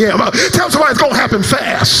 That's where I am. Tell somebody it's going to happen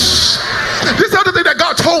fast. This is the other thing that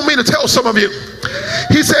God told me to tell some of you.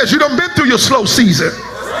 He says, you done been through your slow season.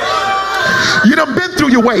 You done been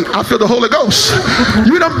through your wait. I feel the Holy Ghost.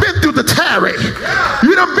 You done been through the tarry.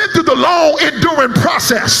 You done been through the long enduring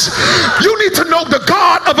process. You need to know the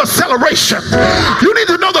God of acceleration. You need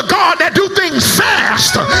to know the God that do things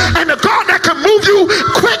fast and the God that can move you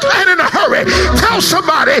quick and in a hurry. Tell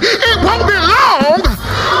somebody it won't be long.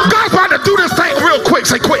 God's about to do this thing real quick.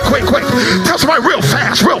 Say quick, quick, quick. Tell somebody real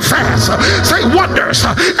fast, real fast. Say wonders,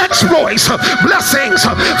 exploits, blessings,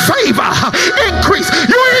 favor, increase.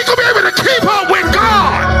 You ain't gonna be able to keep up with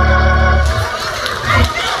God.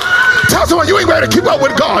 Tell someone you ain't ready to keep up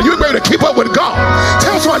with God. You ain't ready to keep up with God.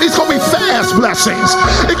 Tell someone it's gonna be fast blessings.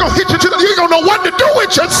 It's gonna hit you to the, you ain't gonna know what to do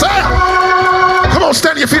with yourself. Come on,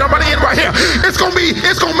 stand on your feet. I'm about to end right here. It's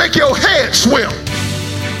gonna make your head swim.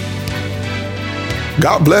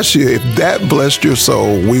 God bless you. If that blessed your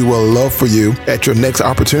soul, we will love for you at your next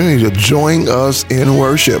opportunity to join us in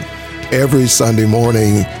worship every Sunday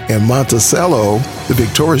morning in Monticello, the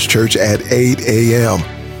Victorious Church at 8 a.m.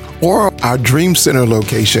 or our Dream Center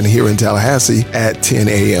location here in Tallahassee at 10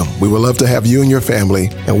 a.m. We would love to have you and your family,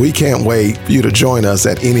 and we can't wait for you to join us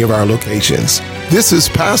at any of our locations. This is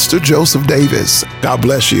Pastor Joseph Davis. God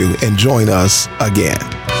bless you, and join us again.